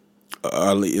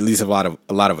 at least a lot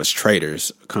of us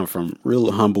traders come from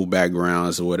real humble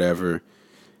backgrounds or whatever,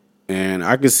 And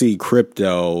I could see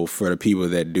crypto for the people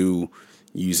that do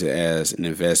use it as an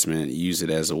investment, use it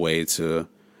as a way to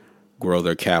grow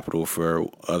their capital for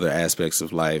other aspects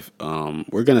of life.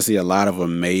 We're gonna see a lot of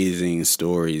amazing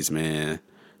stories, man,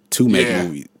 to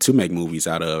make movies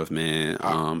out of, man.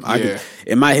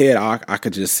 In my head, I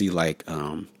could just see like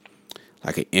an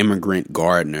immigrant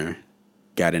gardener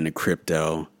got into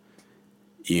crypto,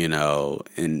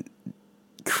 and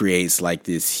creates like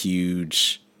this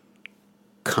huge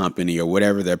company or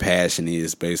whatever their passion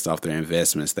is based off their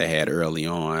investments they had early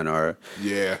on, or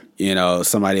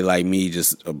somebody like me,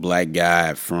 just a black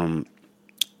guy from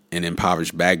an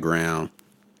impoverished background,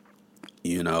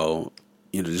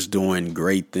 just doing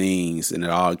great things, and it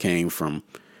all came from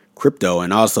crypto,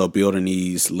 and also building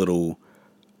these little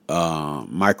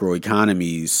micro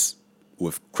economies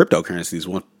with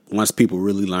cryptocurrencies. Once people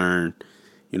really learn,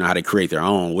 how to create their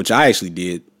own, which I actually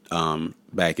did.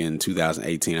 Back in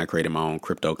 2018, I created my own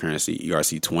cryptocurrency,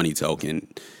 ERC20 token,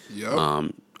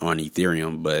 on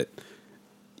Ethereum. But,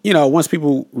 once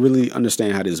people really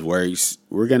understand how this works,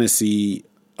 we're going to see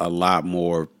a lot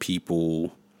more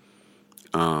people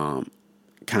kind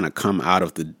of come out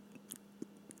of the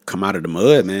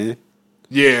mud, man.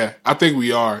 Yeah, I think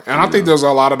we are. And I think there's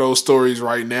a lot of those stories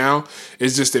right now.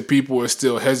 It's just that people are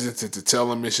still hesitant to tell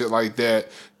them and shit like that.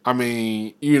 I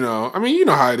mean, you know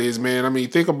how it is, man. I mean,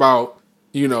 think about,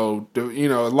 a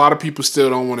lot of people still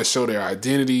don't want to show their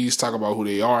identities, talk about who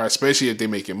they are, especially if they're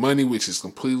making money, which is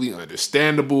completely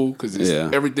understandable because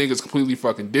everything is completely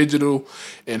fucking digital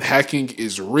and hacking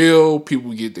is real.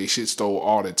 People get their shit stole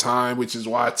all the time, which is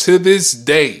why to this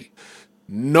day,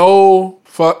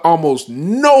 almost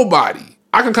nobody,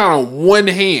 I can count on one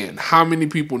hand how many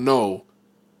people know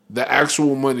the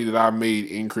actual money that I made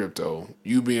in crypto,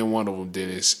 you being one of them,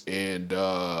 Dennis, and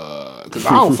because I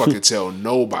don't fucking tell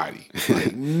nobody,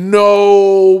 like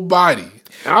nobody,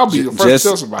 and I'll be the first to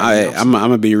tell somebody. I'm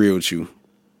gonna be real with you.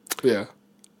 Yeah,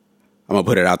 I'm gonna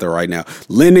put it out there right now.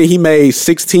 Lennon, he made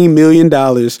 $16 million.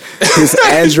 His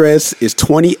address is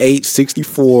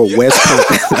 2864 West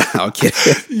Point. Okay.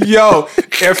 Yo,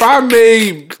 if I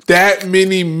made that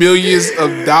many millions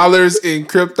of dollars in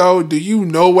crypto, do you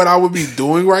know what I would be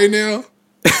doing right now?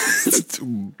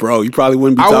 Bro, you probably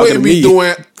wouldn't be talking to me.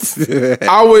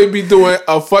 I wouldn't be doing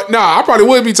I probably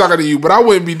wouldn't be talking to you, but I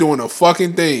wouldn't be doing a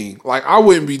fucking thing. Like, I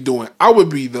would be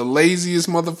the laziest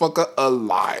motherfucker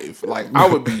alive. Like, I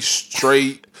would be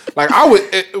straight. Like,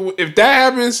 if that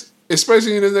happens,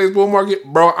 especially in the next bull market,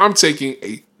 bro, I'm taking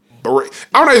a break.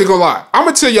 I'm not even gonna lie. I'm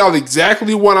gonna tell y'all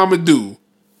exactly what I'm gonna do.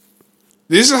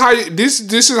 This is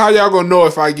how y'all gonna know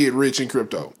if I get rich in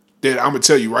crypto. That I'm gonna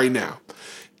tell you right now.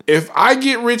 If I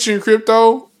get rich in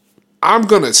crypto, I'm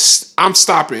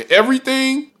stopping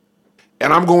everything,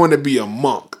 and I'm going to be a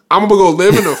monk. I'm gonna go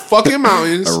live in the fucking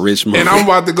mountains, a rich monk, and I'm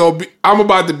about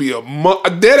to be a monk.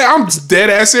 I'm dead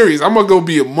ass serious. I'm gonna go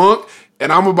be a monk,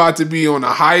 and I'm about to be on the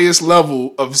highest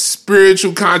level of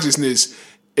spiritual consciousness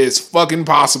as fucking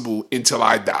possible until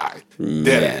I die.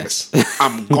 Dead ass.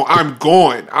 I'm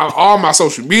going. All my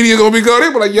social media gonna be going. They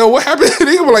be like, yo, what happened?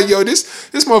 They gonna be like, yo, this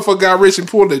motherfucker got rich and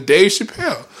pulled a Dave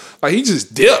Chappelle. Like, he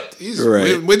just dipped. He just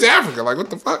went to Africa. Like, what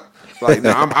the fuck? Like,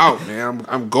 no, I'm out, man.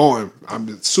 I'm going.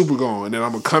 I'm super going. And then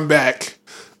I'm gonna come back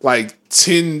like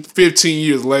 10, 15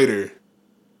 years later.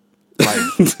 Like,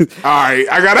 all right,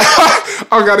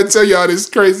 I gotta tell y'all this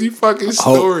crazy fucking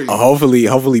story.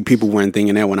 Hopefully people weren't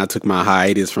thinking that when I took my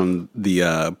hiatus from the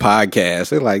podcast.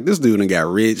 They're like, this dude done got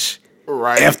rich.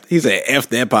 Right. He said, F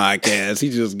that podcast. He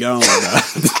just gone.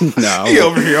 No. He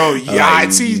over here on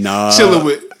yachts. He's chilling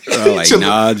with.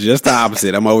 Nah, just the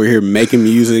opposite. I'm over here making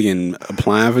music and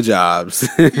applying for jobs.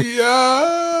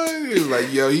 Yeah. He's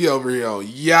like, yo, he over here on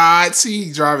yachts.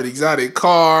 He driving exotic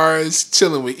cars,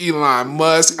 chilling with Elon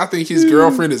Musk. I think his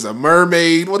girlfriend is a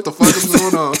mermaid. What the fuck is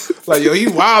going on? Like, yo, he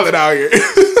wilding out here.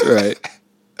 Right.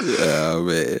 Oh,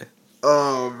 man.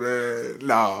 Oh,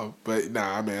 man.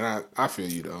 Nah, man, I feel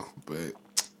you, though. But,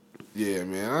 yeah,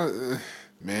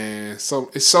 man.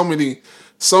 So, it's so many...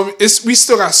 we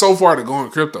still got so far to go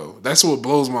in crypto. That's what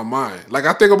blows my mind. Like,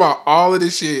 I think about all of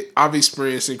this shit I've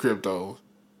experienced in crypto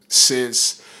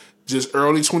since just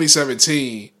early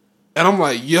 2017, and I'm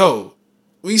like, yo,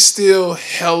 we still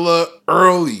hella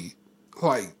early.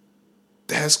 Like,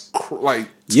 that's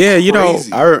yeah,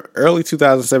 crazy. Our early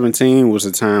 2017 was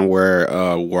a time where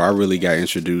I really got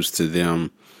introduced to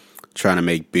them trying to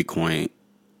make Bitcoin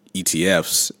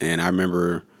ETFs, and I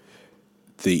remember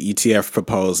the ETF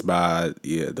proposed by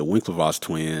the Winklevoss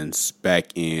twins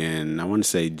back in, I want to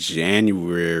say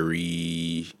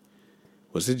January.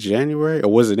 Was it January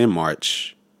or was it in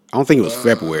March? I don't think it was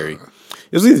February.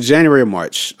 It was either January or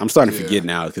March. I'm starting to forget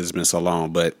now because it's been so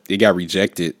long, but it got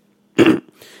rejected.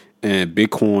 And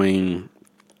Bitcoin,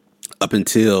 up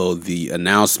until the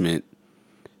announcement,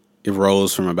 it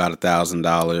rose from about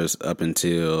 $1,000 up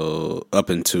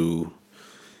into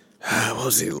what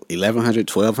was it, 1,100,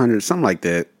 1,200, something like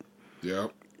that.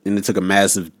 Yep. And it took a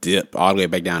massive dip all the way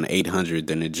back down to 800.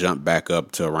 Then it jumped back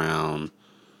up to around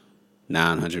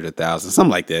 900, 1,000,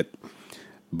 something like that.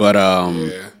 But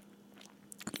I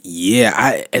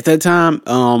at that time,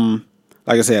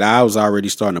 like I said, I was already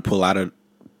starting to pull out of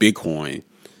Bitcoin,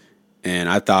 and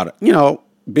I thought,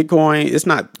 Bitcoin, it's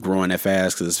not growing that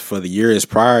fast because for the years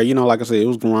prior, like I said, it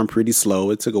was growing pretty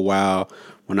slow. It took a while.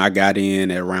 When I got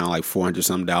in at around like $400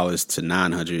 some to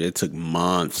 900, it took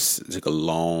months. It took a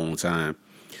long time.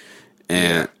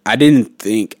 And I didn't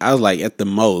think, I was like, at the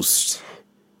most,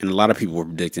 and a lot of people were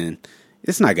predicting,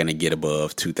 it's not going to get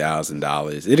above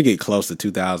 $2,000. It'll get close to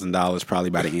 $2,000 probably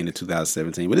by the end of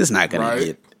 2017, but it's not going to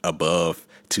get above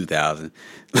 2,000.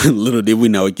 Little did we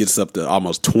know it gets up to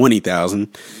almost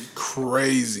 20,000.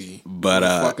 Crazy. But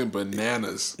fucking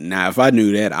bananas. Now, if I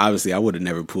knew that, obviously I would have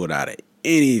never pulled out of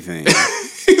anything.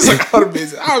 He's like, I would have been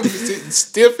sitting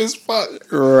stiff as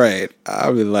fuck. Right.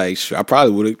 I'd be like, sure, I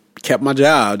probably would have kept my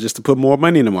job just to put more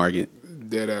money in the market.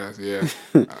 Dead ass, yeah.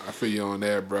 I feel you on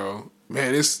that, bro.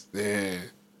 Man, And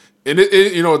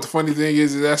it what the funny thing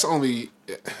is that's only,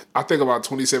 I think about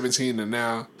 2017 to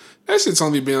now, that shit's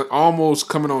only been almost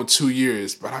coming on 2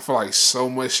 years, but I feel like so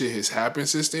much shit has happened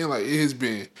since then. Like, it has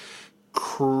been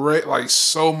crazy, like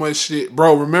so much shit.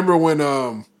 Bro, remember when,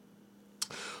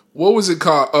 what was it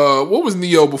called? What was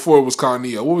Neo before it was called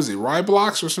Neo? What was it?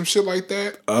 Roblox or some shit like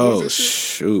that? Oh,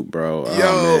 shoot, bro. Yo.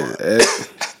 Oh, man.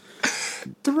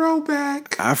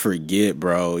 Throwback. I forget,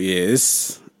 bro. Yeah,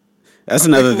 that's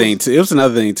another thing, too. It was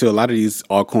another thing, too. A lot of these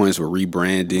altcoins were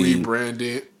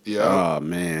Rebranded. Yeah. Oh,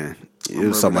 man. It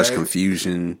was so much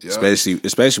confusion,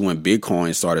 especially when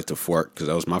Bitcoin started to fork, because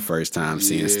that was my first time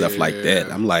seeing stuff like that.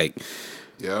 I'm like,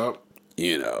 what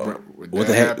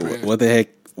the heck?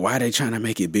 Why are they trying to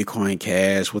make it Bitcoin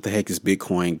Cash? What the heck is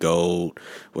Bitcoin Gold?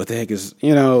 What the heck is,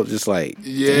 just like...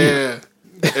 Yeah.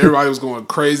 Everybody was going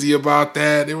crazy about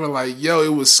that. They were like, yo,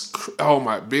 it was...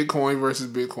 Bitcoin versus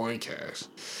Bitcoin Cash.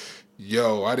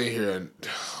 Yo, I didn't hear...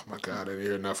 Oh, my God, I didn't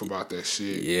hear enough about that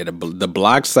shit. Yeah, the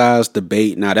block size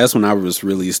debate. Now, that's when I was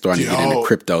really starting to get into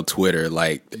crypto Twitter,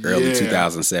 like early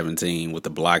 2017 with the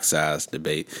block size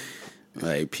debate.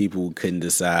 Like, people couldn't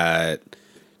decide...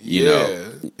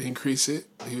 increase it.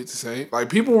 Leave it the same. Like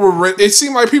people were, it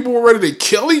seemed like people were ready to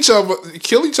kill each other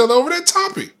over that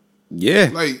topic.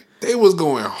 Yeah, like they was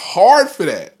going hard for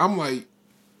that. I'm like,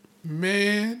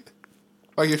 man,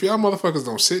 like if y'all motherfuckers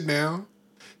don't sit down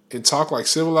and talk like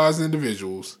civilized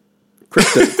individuals.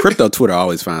 Crypto Twitter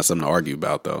always finds something to argue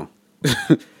about, though.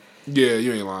 Yeah,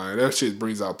 you ain't lying. That shit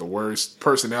brings out the worst.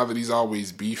 Personalities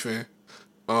always beefing.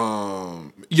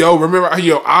 I'll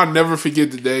never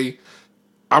forget the day.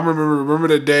 I remember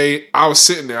the day I was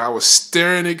sitting there. I was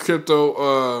staring at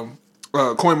crypto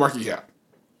CoinMarketCap,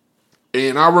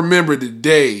 and I remember the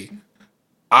day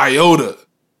IOTA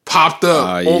popped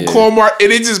up on CoinMarket,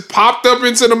 and it just popped up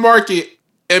into the market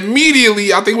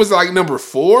immediately. I think it was like number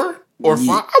 4 or 5.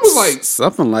 I was like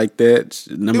something like that.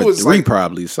 Number 3 like,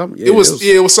 probably. Something. Yeah,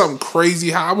 it was something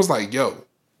crazy. How I was like, yo,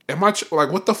 am I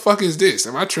like what the fuck is this?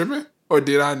 Am I tripping? Or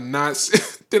did I not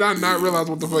realize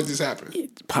what the fuck just happened?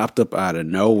 It popped up out of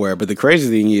nowhere. But the crazy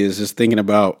thing is, just thinking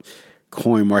about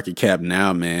CoinMarketCap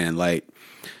now, man, like,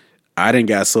 I done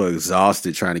got so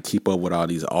exhausted trying to keep up with all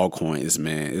these altcoins,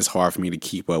 man. It's hard for me to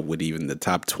keep up with even the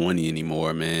top 20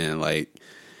 anymore, man. Like,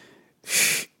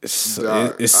 it's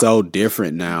so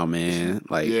different now, man.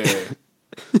 Like, yeah.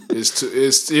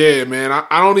 Man.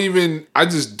 I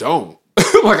just don't.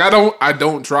 Like I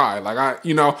don't try. Like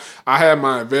I have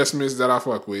my investments that I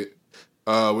fuck with,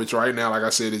 which right now, like I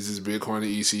said, is just Bitcoin and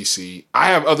ECC. I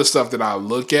have other stuff that I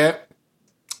look at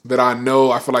that I know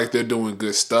I feel like they're doing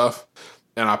good stuff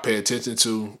and I pay attention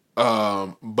to.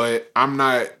 But I'm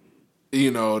not,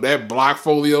 that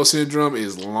Blockfolio syndrome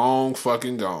is long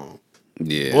fucking gone.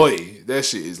 Yeah, boy, that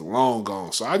shit is long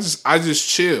gone. So I just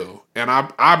chill, and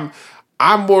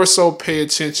I'm more so pay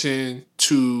attention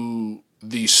to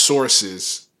the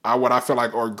sources, what I feel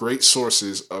like are great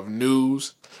sources of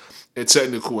news and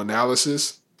technical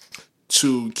analysis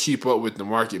to keep up with the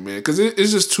market, man. Because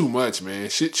it's just too much, man.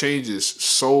 Shit changes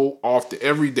so often,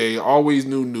 every day, always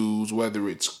new news, whether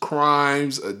it's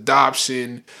crimes,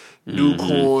 adoption, new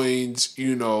coins,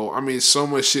 so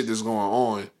much shit that's going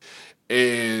on.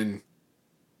 And,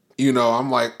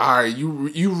 I'm like, all right,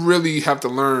 you really have to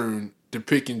learn to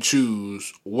pick and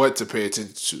choose what to pay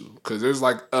attention to because there's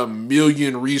like a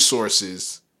million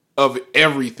resources of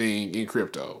everything in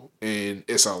crypto, and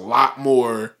it's a lot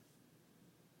more.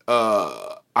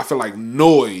 I feel like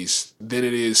noise than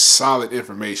it is solid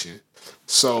information.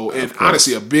 So, and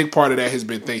honestly, a big part of that has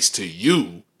been thanks to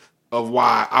you. Of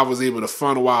why I was able to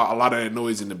funnel out a lot of that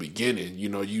noise in the beginning. You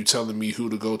know, you telling me who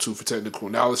to go to for technical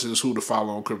analysis, who to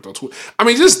follow on crypto Twitter. I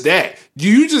mean, just that.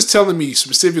 You just telling me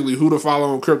specifically who to follow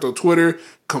on crypto Twitter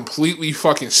completely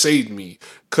fucking saved me.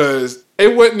 Because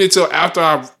it wasn't until after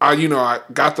I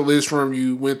got the list from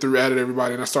you, went through, added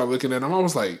everybody, and I started looking at them. I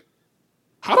was like,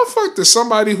 how the fuck does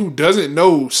somebody who doesn't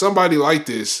know somebody like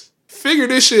this figure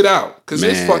this shit out? Because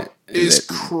it's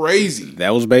crazy.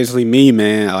 That was basically me,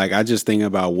 man. Like, I just think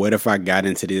about what if I got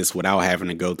into this without having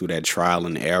to go through that trial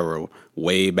and error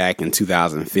way back in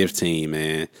 2015,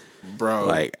 man. Bro.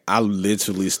 Like, I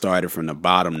literally started from the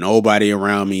bottom. Nobody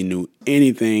around me knew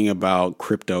anything about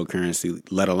cryptocurrency,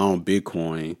 let alone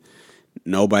Bitcoin.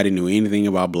 Nobody knew anything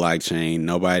about blockchain.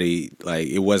 Nobody, like,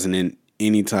 it wasn't in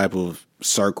any type of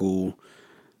circle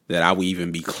that I would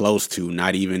even be close to,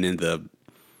 not even in the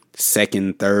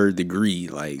second, third degree.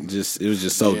 Like, it was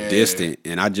just so distant,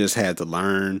 and I just had to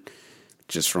learn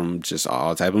from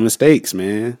all type of mistakes,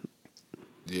 man.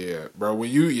 Yeah, bro.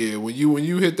 When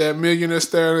you hit that millionaire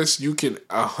status, you can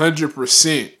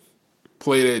 100%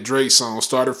 play that Drake song.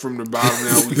 Started from the bottom,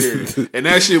 now we hear it, and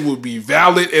that shit would be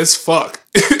valid as fuck,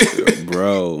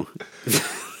 bro.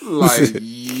 Like,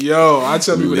 yo, I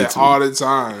tell people that all the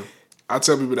time. I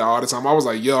was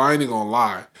like, yo, I ain't even gonna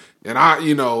lie, and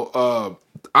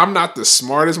I'm not the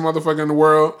smartest motherfucker in the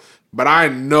world, but I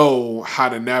know how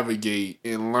to navigate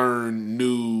and learn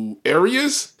new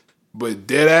areas. But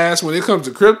dead ass, when it comes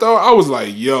to crypto, I was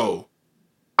like, yo,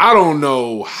 I don't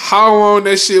know how long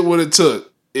that shit would have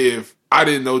took if I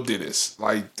didn't know Dennis.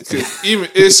 Like,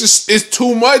 it's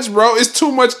too much, bro. It's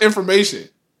too much information.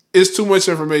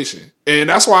 And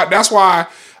that's why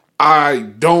I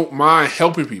don't mind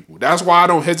helping people. That's why I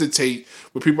don't hesitate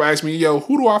when people ask me, yo,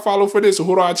 who do I follow for this or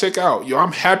who do I check out? Yo,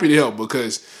 I'm happy to help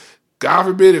because God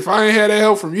forbid if I ain't had that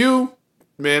help from you,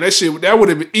 man, that would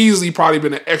have easily probably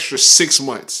been an extra 6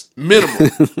 months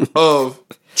minimum of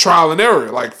trial and error.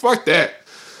 Like, fuck that.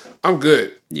 I'm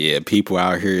good. Yeah, people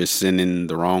out here sending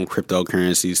the wrong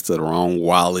cryptocurrencies to the wrong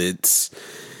wallets.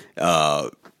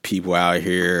 People out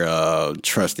here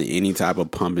trusting any type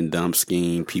of pump and dump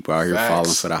scheme. People out here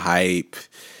falling for the hype.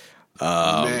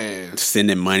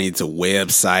 Sending money to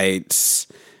websites.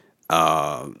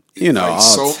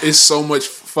 It's so much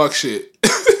fuck shit.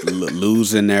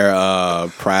 Losing their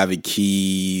private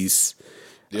keys.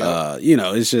 Yep.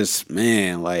 It's just,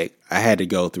 man, like, I had to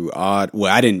go through I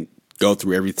didn't go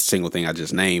through every single thing I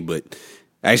just named, but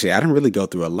actually I didn't really go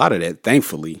through a lot of that,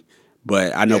 thankfully.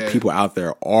 But I know people out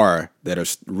there that are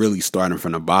really starting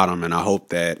from the bottom, and I hope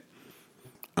that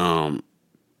I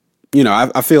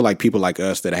feel like people like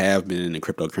us that have been in the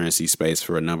cryptocurrency space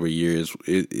for a number of years,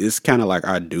 it's kind of like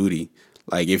our duty.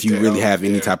 Like, if you really have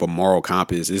any type of moral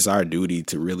compass, it's our duty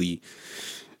to really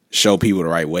show people the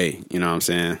right way. You know what I'm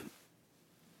saying?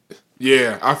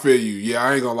 Yeah, I feel you. Yeah,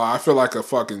 I ain't gonna lie. I feel like a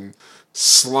fucking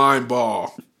slime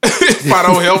ball if I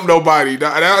don't help nobody.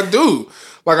 I do.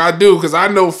 Like, I do, because I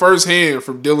know firsthand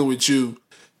from dealing with you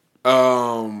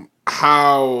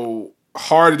how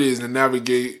hard it is to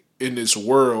navigate in this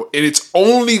world. And it's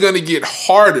only going to get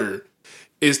harder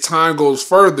as time goes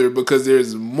further because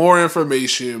there's more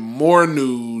information, more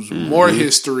news, more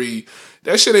history.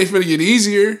 That shit ain't finna get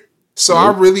easier. So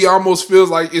I really almost feel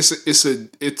like it's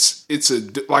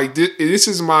like this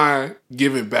is my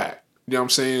giving back. You know what I'm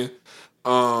saying?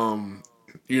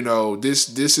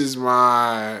 This is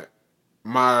my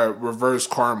reverse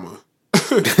karma.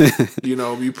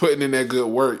 Me putting in that good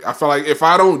work. I feel like if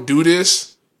I don't do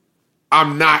this,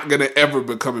 I'm not gonna ever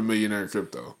become a millionaire in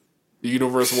crypto. The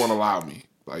universe won't allow me.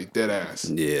 Like, dead ass.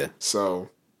 Yeah.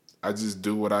 So I just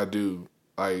do what I do.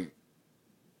 Like,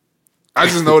 I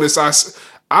just noticed I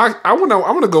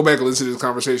want to go back and listen to this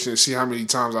conversation and see how many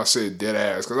times I said dead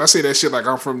ass, because I say that shit like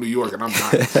I'm from New York and I'm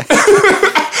not.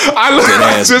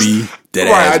 Dead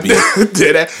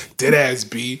ass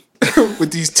B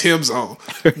with these Timbs on.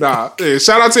 Nah, yeah,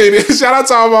 shout out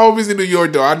to all my homies in New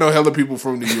York though. I know hella people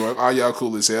from New York. All y'all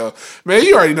cool as hell, man.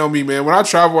 You already know me, man. When I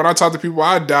travel, when I talk to people,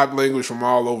 I adopt language from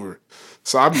all over.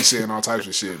 So I be saying all types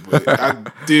of shit, but I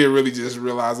did really just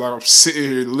realize like I'm sitting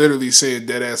here literally saying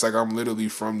dead ass like I'm literally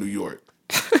from New York.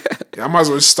 Yeah, I might as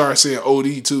well just start saying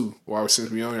OD too. While since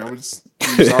we on here, I'm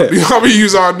gonna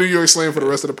use all New York slang for the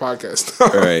rest of the podcast.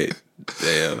 Right?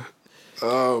 Damn.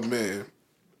 Oh man,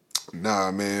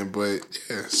 nah, man. But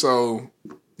yeah, so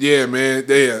Yeah, man.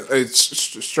 Yeah, it's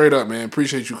straight up, man.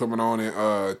 Appreciate you coming on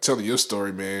and telling your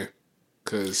story, man.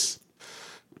 Because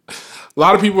a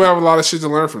lot of people have a lot of shit to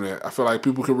learn from that. I feel like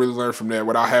people could really learn from that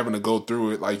without having to go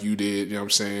through it like you did. You know what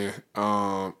I'm saying?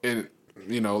 And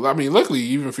you know, I mean, luckily,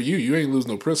 even for you, you ain't lose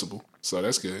no principle, so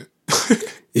that's good.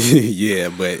 Yeah,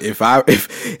 but if I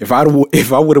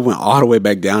would have went all the way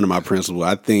back down to my principal,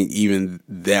 I think even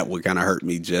that would kind of hurt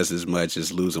me just as much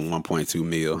as losing 1.2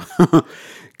 mil.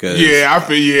 Yeah, I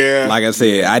feel like I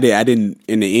said, I didn't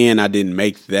in the end I didn't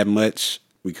make that much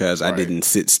because I didn't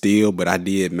sit still, but I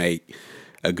did make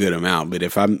a good amount. But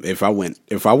if I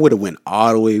would have went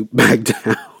all the way back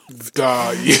down,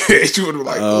 you would have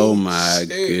like, oh my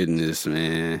goodness,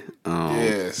 man.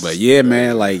 Yes, but yeah,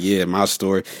 man, like my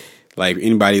story. Like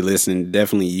anybody listening,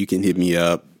 definitely you can hit me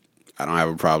up. I don't have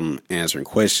a problem answering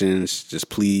questions. Just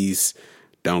please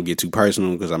don't get too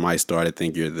personal because I might start to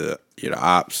think you're the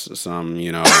ops or something,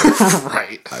 you know.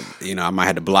 Right. I might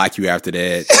have to block you after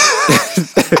that.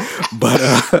 But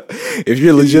if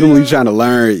you're legitimately trying to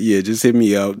learn, just hit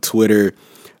me up. Twitter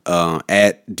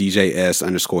at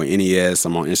DJS_NES.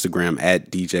 I'm on Instagram at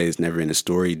DJ's Never Ending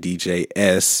Story.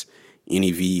 DJS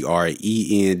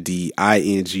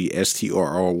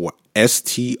NEVRENDINGSTORY.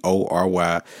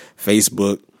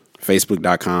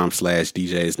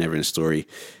 Facebook.com/DJ's Never Ending Story.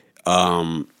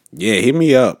 Hit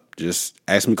me up. Just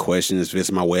ask me questions.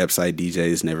 Visit my website,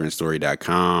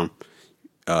 DJsNeverendingStory.com.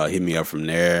 Hit me up from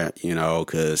there,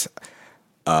 because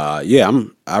I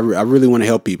really want to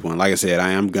help people. And like I said,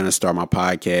 I am going to start my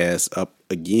podcast up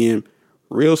again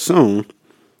real soon.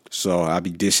 So I'll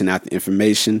be dishing out the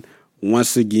information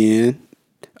once again,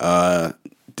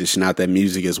 dishing out that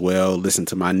music as well. Listen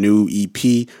to my new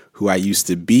EP, Who I Used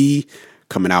to Be,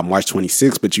 coming out March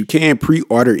 26th. But you can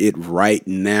pre-order it right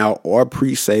now or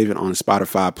pre-save it on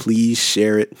Spotify. Please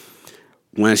share it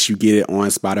once you get it on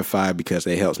Spotify because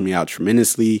it helps me out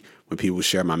tremendously when people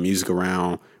share my music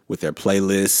around with their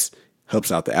playlists.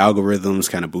 Helps out the algorithms,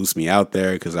 kind of boosts me out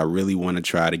there because I really want to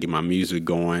try to get my music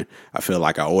going. I feel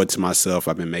like I owe it to myself.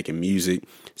 I've been making music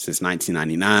since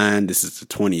 1999. This is the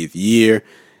 20th year,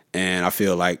 and I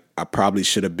feel like I probably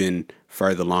should have been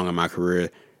further along in my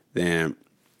career than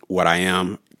where I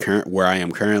am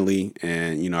currently.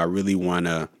 And, I really want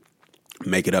to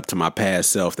make it up to my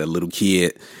past self, that little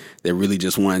kid that really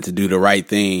just wanted to do the right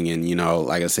thing. And,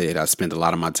 like I said, I spent a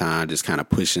lot of my time just kind of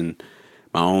pushing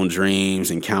my own dreams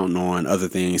and counting on other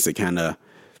things to kind of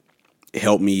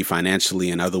help me financially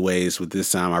in other ways. With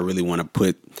this time, I really want to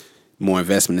put more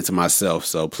investment into myself.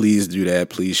 So please do that.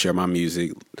 Please share my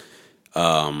music.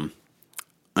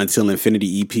 Until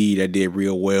Infinity EP, that did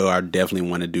real well. I definitely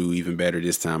want to do even better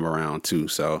this time around too.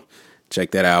 So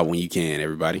check that out when you can,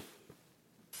 everybody.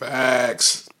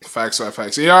 Facts.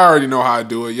 Yeah, I already know how I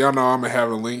do it. Y'all know I'm going to have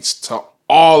the links to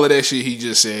all of that shit he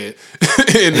just said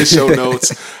in the show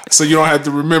notes. So you don't have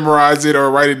to memorize it or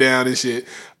write it down and shit.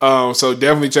 So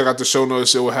definitely check out the show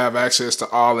notes. It will have access to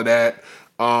all of that.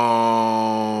 Like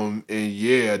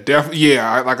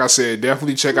I said,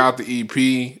 definitely check out the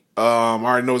EP. I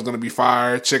already know it's going to be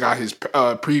fire. Check out his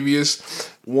previous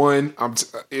one. I'm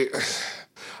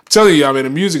telling you, the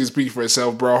music is speaking for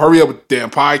itself, bro. Hurry up with the damn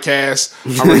podcast.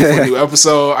 I'm ready for a new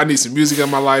episode. I need some music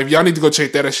in my life. Y'all need to go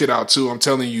check that shit out too. I'm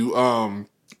telling you,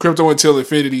 Crypto Until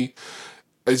Infinity,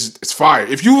 it's fire.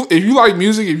 If you like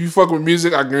music, if you fuck with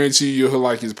music, I guarantee you'll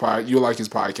like his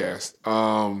podcast.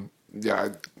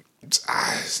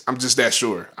 I'm just that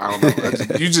sure. I don't know.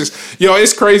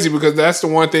 It's crazy because that's the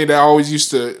one thing that always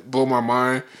used to blow my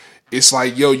mind. It's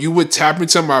like, you would tap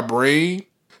into my brain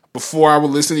before I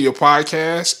would listen to your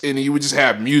podcast, and you would just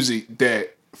have music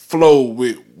that flow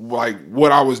with like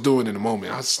what I was doing in the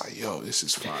moment. I was just like, this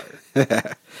is fire.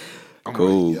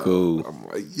 Cool. I'm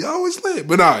like, it's lit.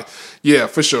 But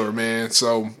for sure, man.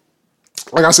 So,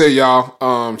 like I said,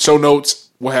 y'all, show notes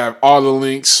will have all the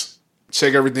links.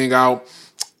 Check everything out.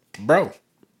 Bro,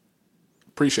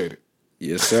 appreciate it.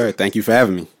 Yes, sir. Thank you for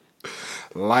having me.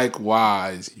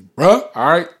 Likewise, bro. All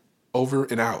right, over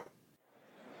and out.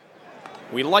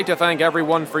 We'd like to thank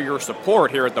everyone for your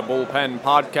support here at the Bullpen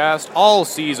Podcast all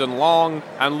season long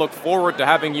and look forward to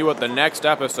having you at the next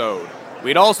episode.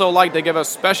 We'd also like to give a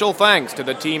special thanks to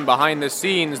the team behind the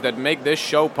scenes that make this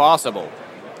show possible.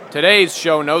 Today's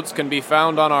show notes can be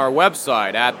found on our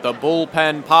website at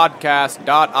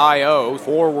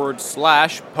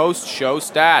thebullpenpodcast.io/post-show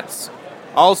stats.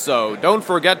 Also, don't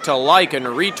forget to like and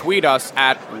retweet us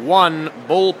at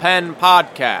 1Bullpen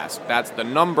Podcast. That's the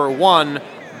number 1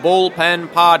 Bullpen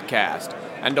Podcast.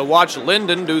 And to watch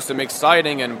Lyndon do some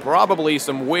exciting and probably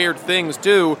some weird things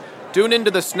too, tune into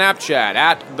the Snapchat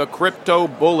at The Crypto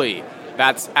Bully.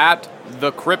 That's at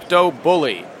The Crypto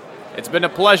Bully. It's been a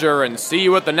pleasure, and see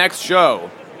you at the next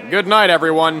show. Good night,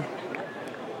 everyone.